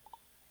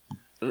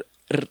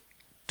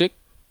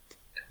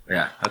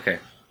 Yeah. Okay.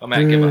 Oh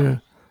man, give up.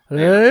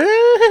 There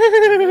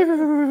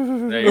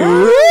you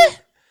go.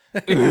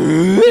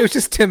 It was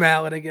just Tim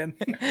Allen again.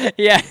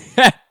 Yeah.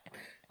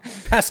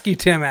 Pesky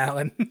Tim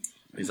Allen.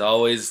 He's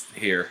always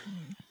here.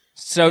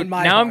 So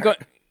now I'm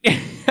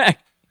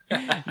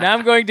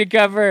going to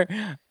cover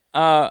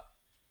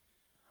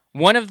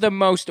one of the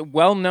most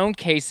well-known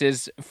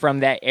cases from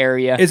that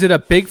area. Is it a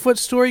Bigfoot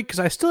story? Because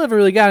I still haven't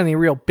really got any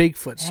real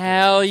Bigfoot stories.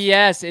 Hell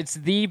yes, it's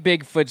the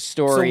Bigfoot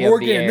story of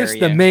the area. This is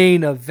the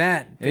main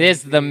event. It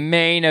is the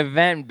main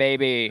event,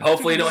 baby.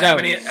 Hopefully you don't have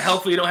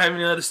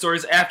any other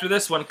stories after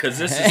this one, because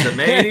this is the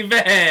main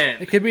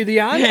event. It could be the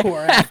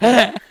encore.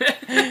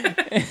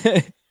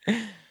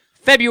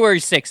 February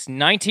 6,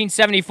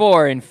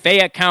 1974, in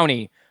Fayette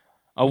County,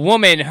 a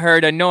woman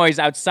heard a noise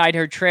outside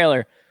her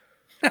trailer,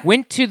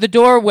 went to the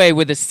doorway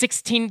with a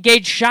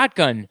 16-gauge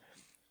shotgun,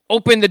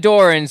 opened the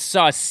door, and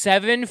saw a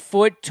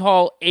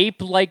 7-foot-tall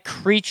ape-like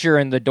creature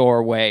in the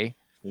doorway.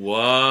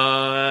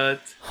 What?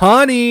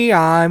 Honey,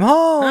 I'm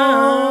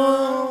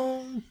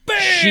home.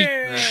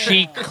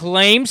 She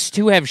claims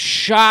to have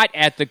shot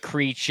at the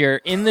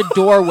creature in the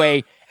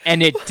doorway,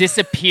 and it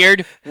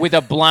disappeared with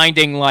a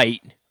blinding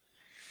light.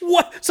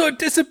 What? So it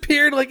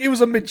disappeared like it was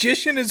a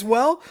magician as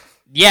well?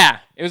 Yeah,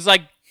 it was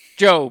like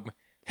Job.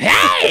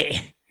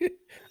 Hey!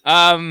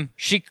 So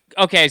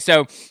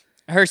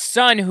her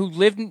son, who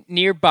lived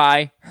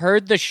nearby,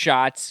 heard the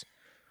shots,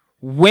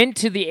 went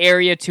to the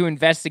area to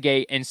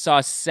investigate, and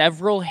saw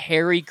several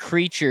hairy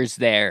creatures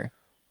there.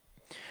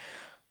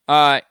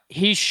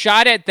 He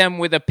shot at them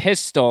with a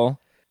pistol.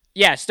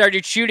 Yeah,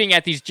 started shooting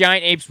at these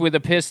giant apes with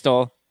a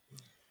pistol.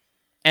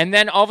 And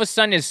then all of a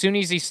sudden, as soon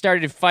as he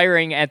started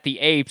firing at the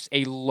apes,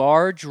 a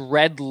large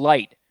red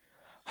light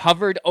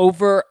hovered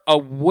over a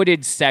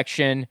wooded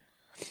section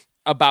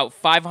about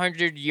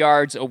 500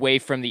 yards away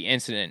from the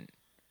incident.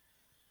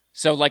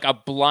 So like a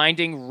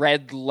blinding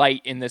red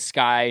light in the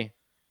sky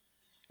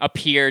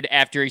appeared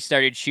after he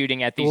started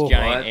shooting at these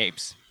giant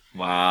apes.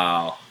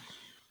 Wow.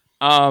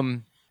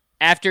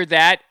 After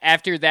that,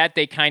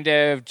 they kind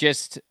of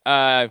just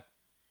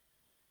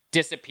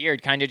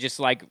disappeared, kind of just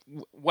like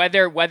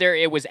whether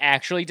it was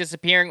actually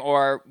disappearing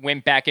or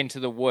went back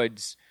into the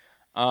woods.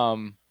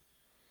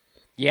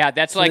 Yeah,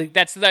 that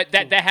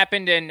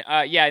happened in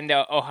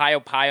the Ohio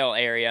Pile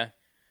area.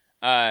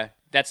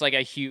 That's like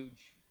a huge,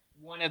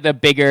 one of the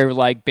bigger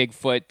like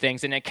Bigfoot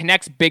things, and it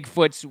connects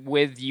Bigfoots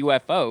with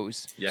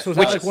UFOs. Yeah. So is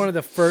that like one of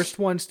the first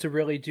ones to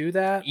really do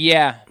that?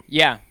 Yeah.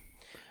 This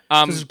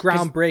is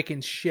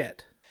groundbreaking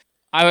shit.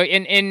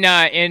 In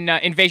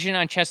Invasion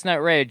on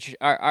Chestnut Ridge,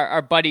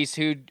 our buddies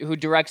who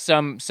direct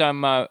some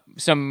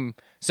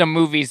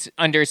movies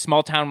under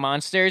Small Town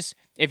Monsters.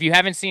 If you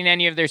haven't seen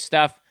any of their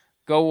stuff,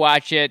 go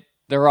watch it.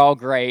 They're all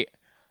great.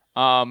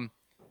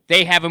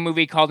 They have a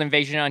movie called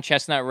Invasion on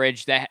Chestnut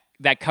Ridge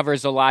that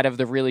covers a lot of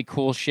the really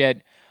cool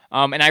shit.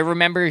 And I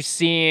remember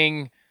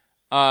seeing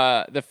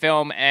the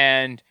film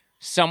and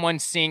someone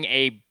seeing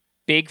a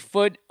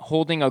Bigfoot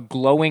holding a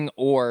glowing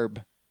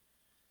orb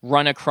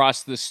run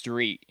across the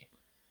street.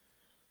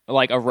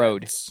 Like a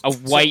road, a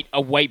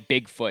white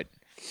Bigfoot.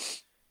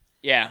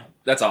 Yeah,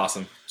 that's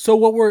awesome.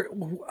 So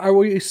are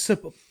we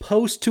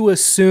supposed to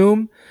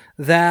assume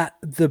that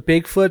the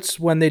Bigfoots,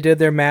 when they did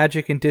their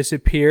magic and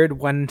disappeared,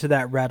 went into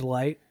that red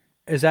light?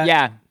 Is that?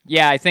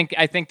 Yeah. I think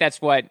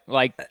that's what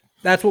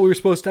that's what we were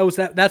supposed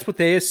to. That's what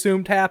they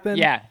assumed happened.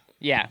 Yeah.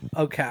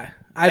 Okay,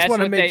 I just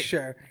want to make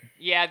sure.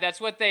 Yeah, that's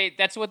what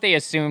they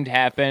assumed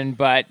happened,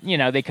 but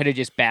they could have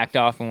just backed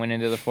off and went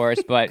into the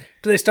forest. But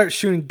do they start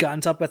shooting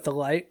guns up at the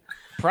light?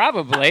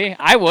 Probably,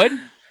 I would.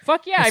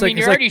 Fuck yeah! It's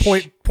you're already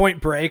Point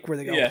Break, where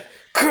they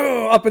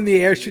go up in the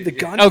air, shoot the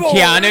gun. Oh,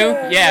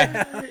 Keanu,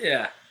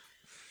 yeah.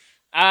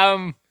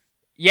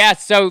 Yeah.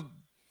 So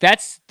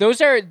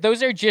those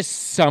are just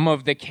some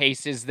of the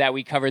cases that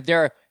we covered. There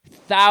are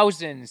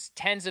thousands,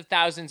 tens of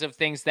thousands of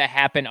things that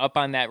happen up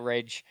on that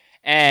ridge,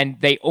 and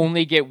they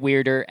only get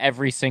weirder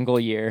every single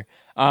year.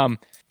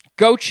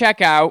 Go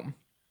check out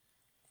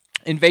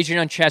Invasion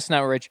on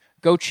Chestnut Ridge.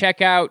 Go check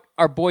out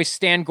our boys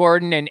Stan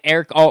Gordon and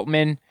Eric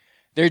Altman.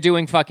 They're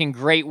doing fucking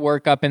great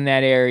work up in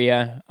that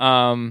area.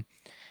 Yeah.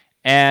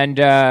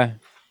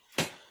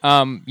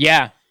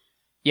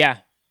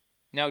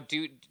 No,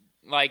 dude,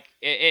 like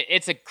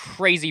it's a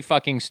crazy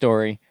fucking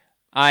story.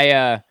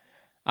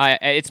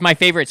 It's my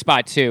favorite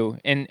spot too,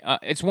 and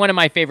it's one of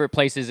my favorite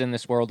places in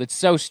this world. It's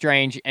so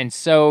strange and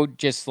so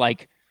just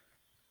like,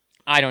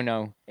 I don't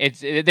know.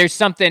 There's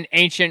something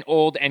ancient,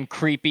 old, and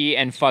creepy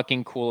and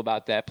fucking cool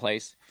about that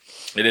place.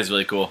 It is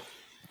really cool.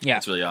 Yeah.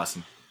 It's really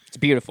awesome. It's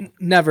beautiful.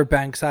 Never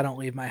been, because I don't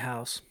leave my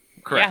house.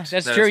 Correct. Yeah,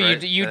 that's true.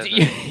 Right.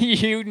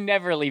 You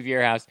never leave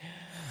your house.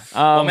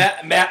 Well,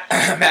 Matt,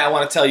 I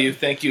want to tell you,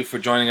 thank you for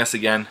joining us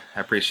again.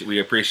 We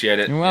appreciate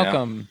it. You're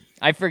welcome.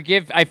 I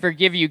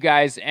forgive you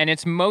guys, and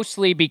it's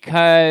mostly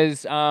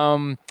because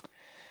I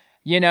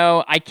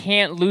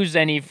can't lose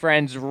any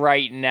friends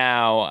right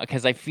now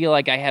because I feel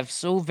like I have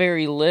so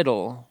very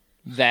little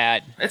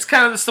that it's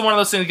kind of just one of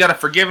those things you got to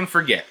forgive and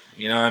forget.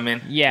 You know what I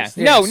mean? Yeah.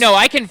 No,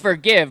 I can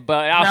forgive,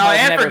 but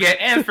I'll forget.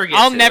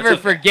 I'll never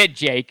forget,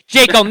 Jake.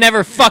 I'll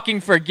never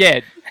fucking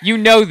forget. You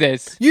know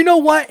this. You know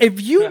what?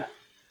 If you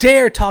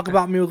dare talk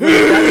about me with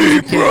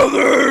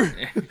brother,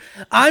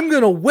 I'm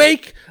gonna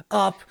wake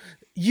up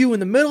you in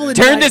the middle of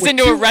the night. Turn this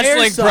into a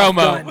wrestling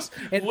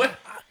promo. What?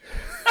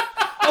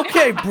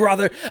 Okay,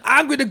 brother,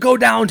 I'm going to go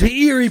down to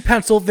Erie,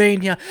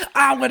 Pennsylvania.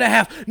 I'm going to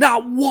have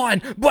not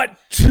one, but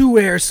 2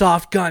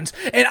 airsoft guns,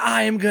 and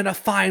I am going to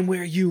find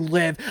where you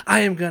live.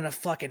 I am going to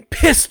fucking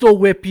pistol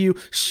whip you,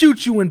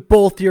 shoot you in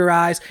both your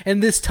eyes,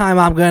 and this time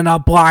I'm going to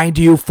blind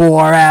you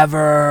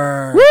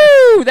forever.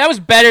 Woo! That was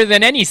better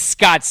than any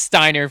Scott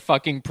Steiner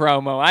fucking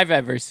promo I've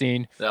ever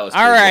seen. That was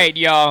all right,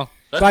 y'all.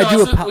 We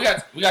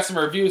got some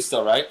reviews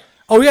still, right?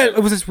 Oh, yeah.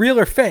 Was this real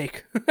or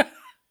fake?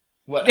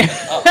 What?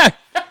 Oh.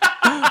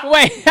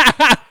 Wait.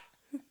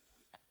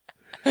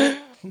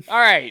 All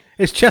right.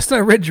 Is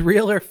Chestnut Ridge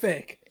real or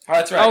fake? Oh,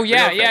 that's right. Oh,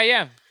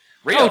 yeah.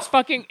 Real. Oh,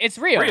 it's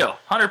real. Real.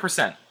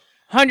 100%.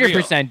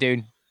 100%,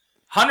 dude.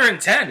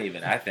 110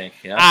 even, I think.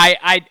 Yeah.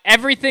 I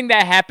everything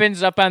that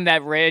happens up on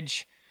that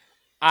ridge,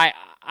 I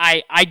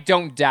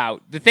don't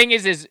doubt. The thing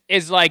is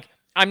like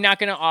I'm not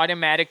gonna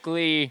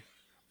automatically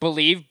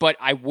believe, but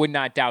I would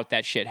not doubt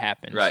that shit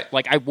happens. Right.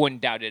 Like I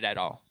wouldn't doubt it at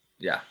all.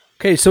 Yeah.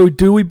 Okay, so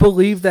do we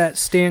believe that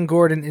Stan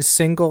Gordon is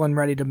single and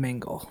ready to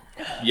mingle?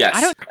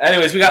 Yes.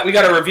 Anyways, we got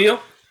a review.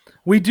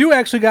 We do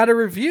actually got a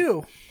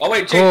review. Oh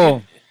wait, Jake,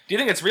 do you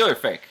think it's real or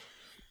fake?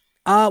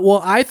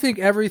 Well, I think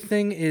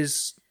everything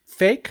is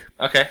fake.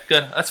 Okay,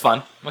 good. That's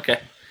fun. Okay.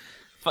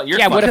 You're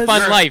fun. What a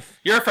fun life.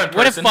 You're a fun person.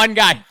 What a fun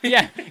guy.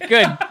 Yeah,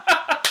 good.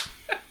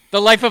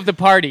 The life of the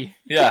party.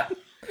 Yeah.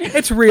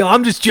 It's real.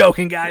 I'm just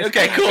joking, guys.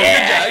 Okay, cool.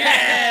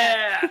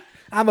 Yeah.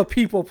 I'm a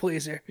people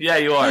pleaser. Yeah,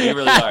 you are. You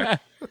really are.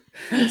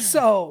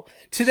 So,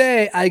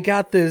 today I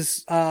got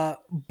this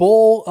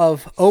bowl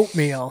of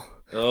oatmeal.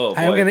 Oh,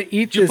 boy. I'm going to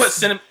eat this.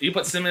 You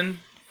put cinnamon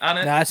on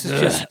it? No,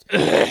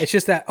 it's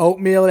just that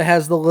oatmeal that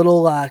has the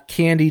little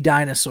candy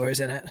dinosaurs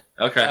in it.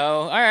 Okay.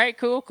 Oh, all right.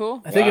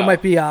 Cool. I think it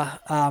might be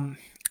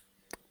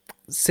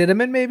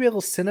cinnamon, maybe a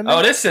little cinnamon. Oh,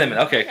 it is cinnamon.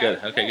 Okay,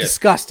 good.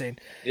 Disgusting.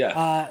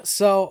 Yeah.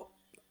 So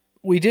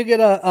we did get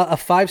a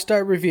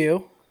 5-star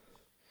review.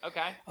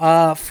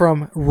 Okay.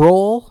 From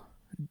Roll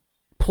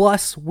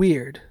Plus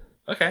Weird.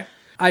 Okay.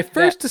 I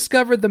first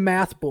discovered the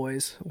Math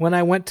Boys when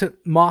I went to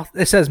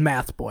It says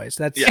Math Boys.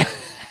 That's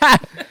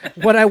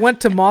when I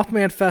went to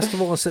Mothman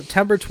Festival in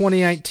September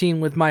 2019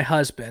 with my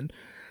husband.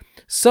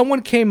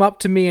 Someone came up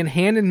to me and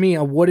handed me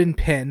a wooden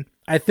pin.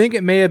 I think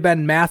it may have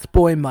been Math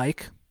Boy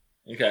Mike.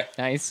 Okay.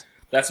 Nice.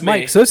 That's me.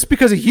 Mike, so it's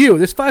because of you.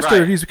 This 5-star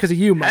review is because of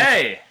you, Mike.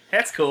 Hey,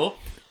 that's cool.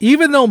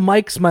 Even though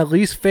Mike's my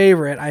least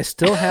favorite, I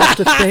still have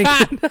to think.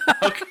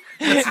 Okay.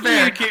 That's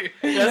fair.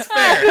 That's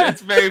fair.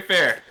 That's very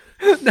fair.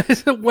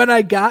 When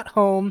I got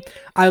home,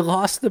 I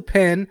lost the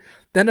pin.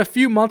 Then a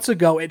few months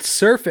ago, it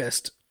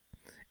surfaced.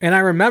 And I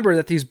remember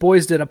that these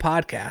boys did a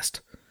podcast.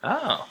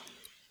 Oh.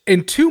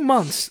 In 2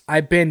 months,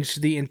 I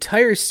binged the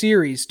entire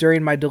series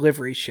during my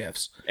delivery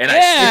shifts. And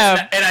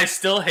I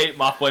still hate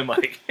Mothboy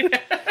Mike.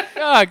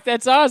 Fuck,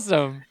 that's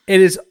awesome.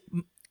 It is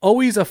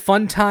always a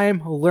fun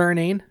time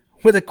learning,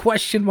 with a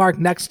question mark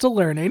next to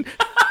learning,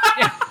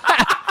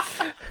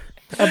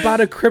 about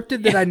a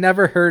cryptid that I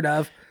never heard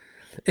of,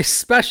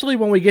 especially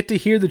when we get to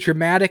hear the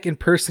dramatic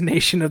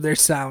impersonation of their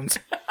sounds.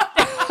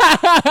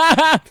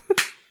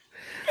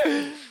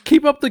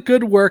 Keep up the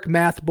good work,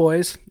 Math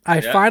Boys.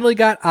 I finally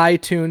got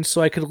iTunes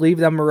so I could leave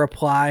them a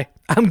reply.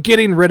 I'm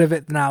getting rid of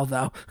it now,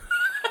 though.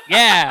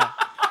 Yeah.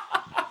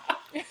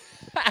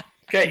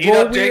 Okay,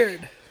 Roll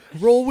weird.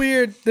 Roll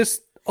weird.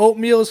 This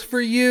oatmeal is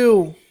for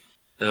you.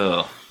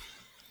 Oh.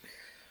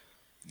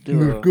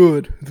 It's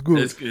good.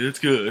 It's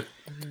good.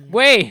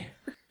 Wait.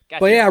 Gotcha.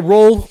 But yeah,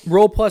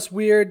 roll plus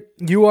weird.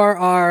 You are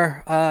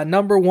our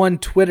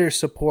 #1 Twitter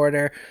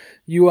supporter.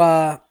 You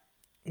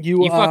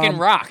fucking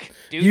rock,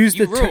 dude. Use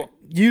you the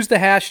use the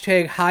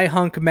hashtag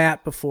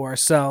 #HighHunkMatt before.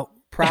 So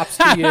props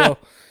to you.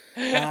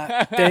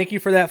 Thank you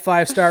for that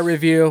 5-star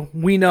review.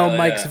 We know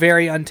Mike's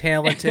very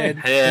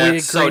untalented. Yeah, we agree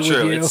it's so with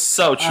true. you. It's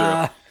so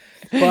true.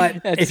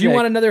 But if you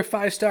want another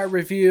 5-star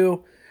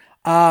review,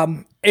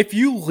 if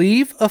you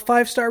leave a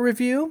 5-star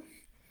review,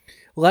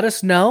 let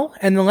us know,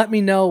 and then let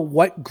me know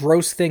what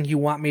gross thing you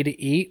want me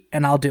to eat,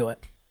 and I'll do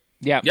it.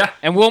 Yeah.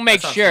 And we'll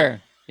make sure.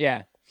 Fun.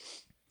 Yeah.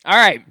 All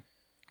right,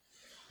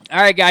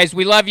 guys.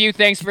 We love you.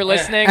 Thanks for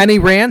listening. Any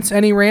rants,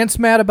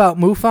 Matt, about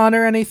MUFON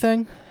or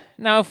anything?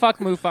 No, fuck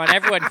MUFON.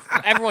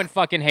 Everyone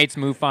fucking hates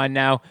MUFON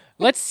now.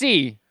 Let's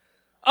see.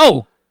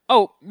 Oh,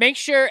 make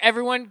sure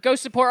everyone go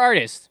support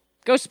artists.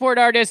 Go support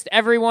artists.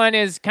 Everyone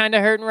is kind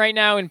of hurting right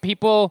now, and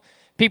people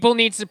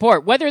need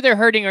support. Whether they're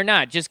hurting or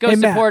not, just go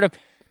support them.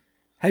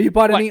 Have you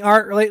bought any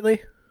art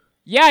lately?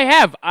 Yeah, I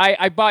have.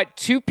 I bought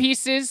 2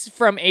 pieces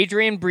from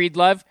Adrienne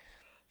Breedlove.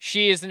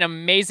 She is an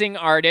amazing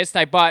artist.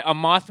 I bought a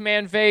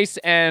Mothman vase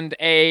and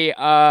a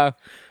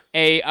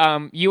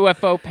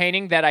UFO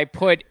painting that I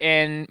put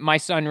in my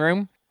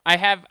sunroom. I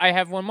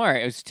have one more.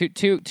 It was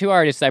two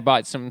artists I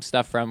bought some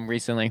stuff from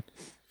recently,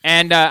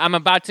 and I'm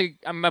about to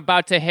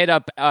hit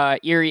up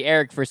Erie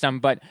Eric for some.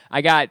 But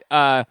I got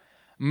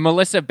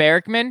Melissa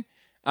Berrickman.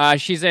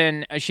 She's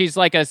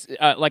like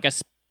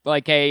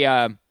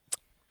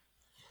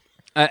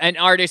an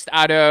artist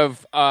out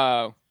of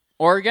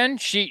Oregon.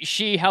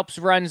 She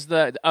runs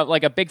the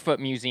like a Bigfoot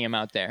museum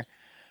out there.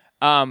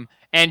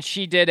 And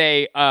she did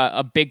a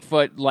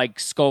Bigfoot like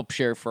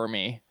sculpture for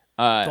me.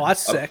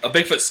 That's sick. A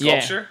Bigfoot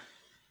sculpture?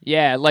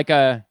 Yeah, like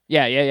a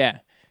yeah.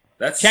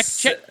 That's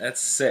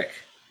sick.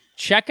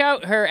 Check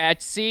out her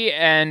Etsy,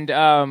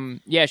 and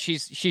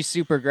she's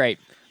super great.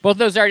 Both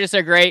those artists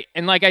are great,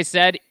 and like I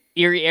said,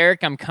 Erie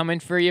Eric, I'm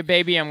coming for you,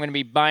 baby. I'm gonna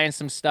be buying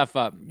some stuff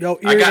up. Yo,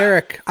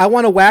 Eric, I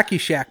want a Wacky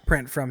Shack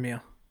print from you.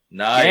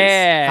 Nice.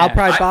 Yeah. I'll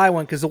probably buy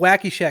one because the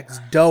Wacky Shack's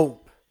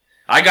dope.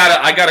 I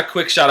got a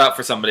quick shout out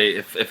for somebody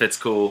if it's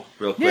cool,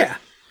 real quick.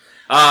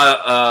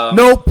 Yeah.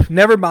 Nope.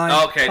 Never mind.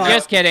 Okay.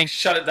 Just kidding.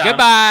 Shut it down.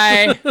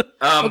 Goodbye.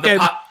 Okay.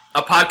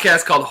 A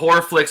podcast called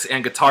Horror Flicks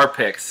and Guitar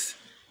Picks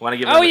Want to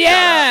give him a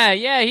shout out.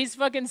 Yeah, he's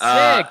fucking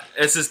sick.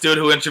 It's this dude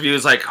who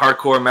interviews like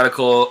hardcore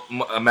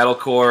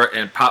metalcore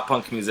and pop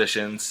punk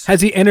musicians. Has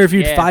he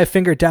interviewed Five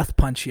Finger Death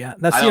Punch yet?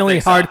 That's the only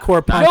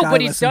hardcore punk I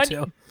listen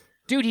to.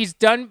 Dude, he's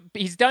done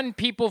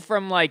people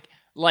from like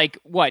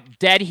what?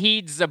 Dead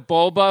Heat,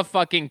 Zabulba,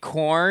 fucking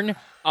Korn.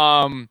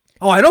 I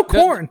know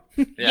Korn.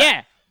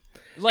 Yeah.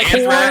 Like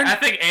Anthrax, I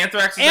think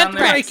Anthrax is on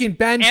there. Breaking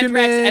Benjamin.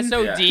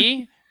 Anthrax, SOD.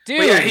 Yeah. Dude.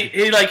 But yeah,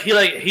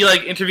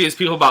 he interviews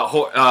people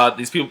about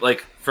these people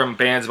like from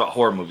bands about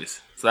horror movies.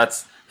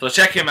 So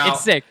check him out.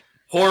 It's sick.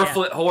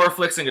 Horror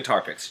flicks and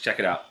guitar picks. Check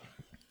it out.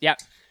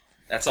 Yep.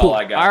 That's all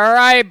I got.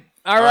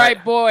 All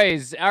right,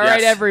 boys. All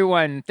right,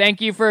 everyone.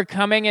 Thank you for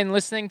coming and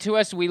listening to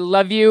us. We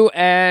love you,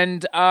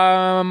 and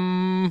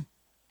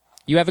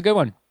you have a good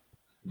one.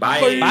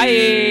 Bye.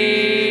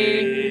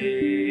 Bye.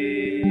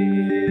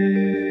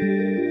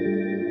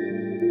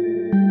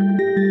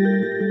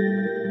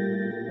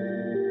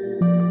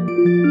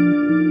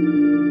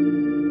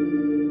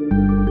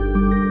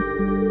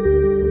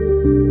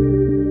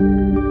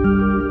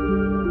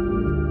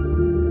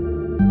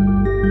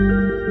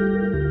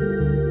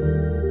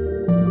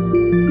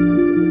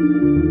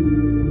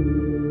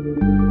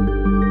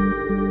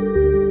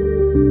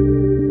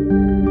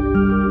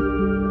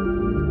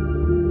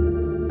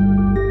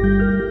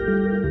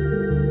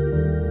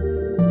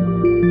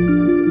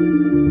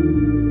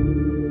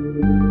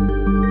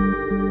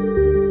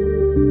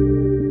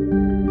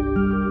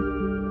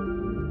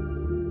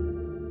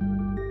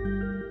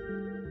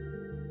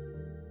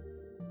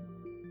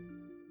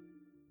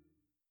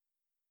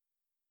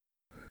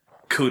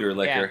 Cooter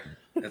liquor.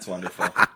 Yeah. That's wonderful.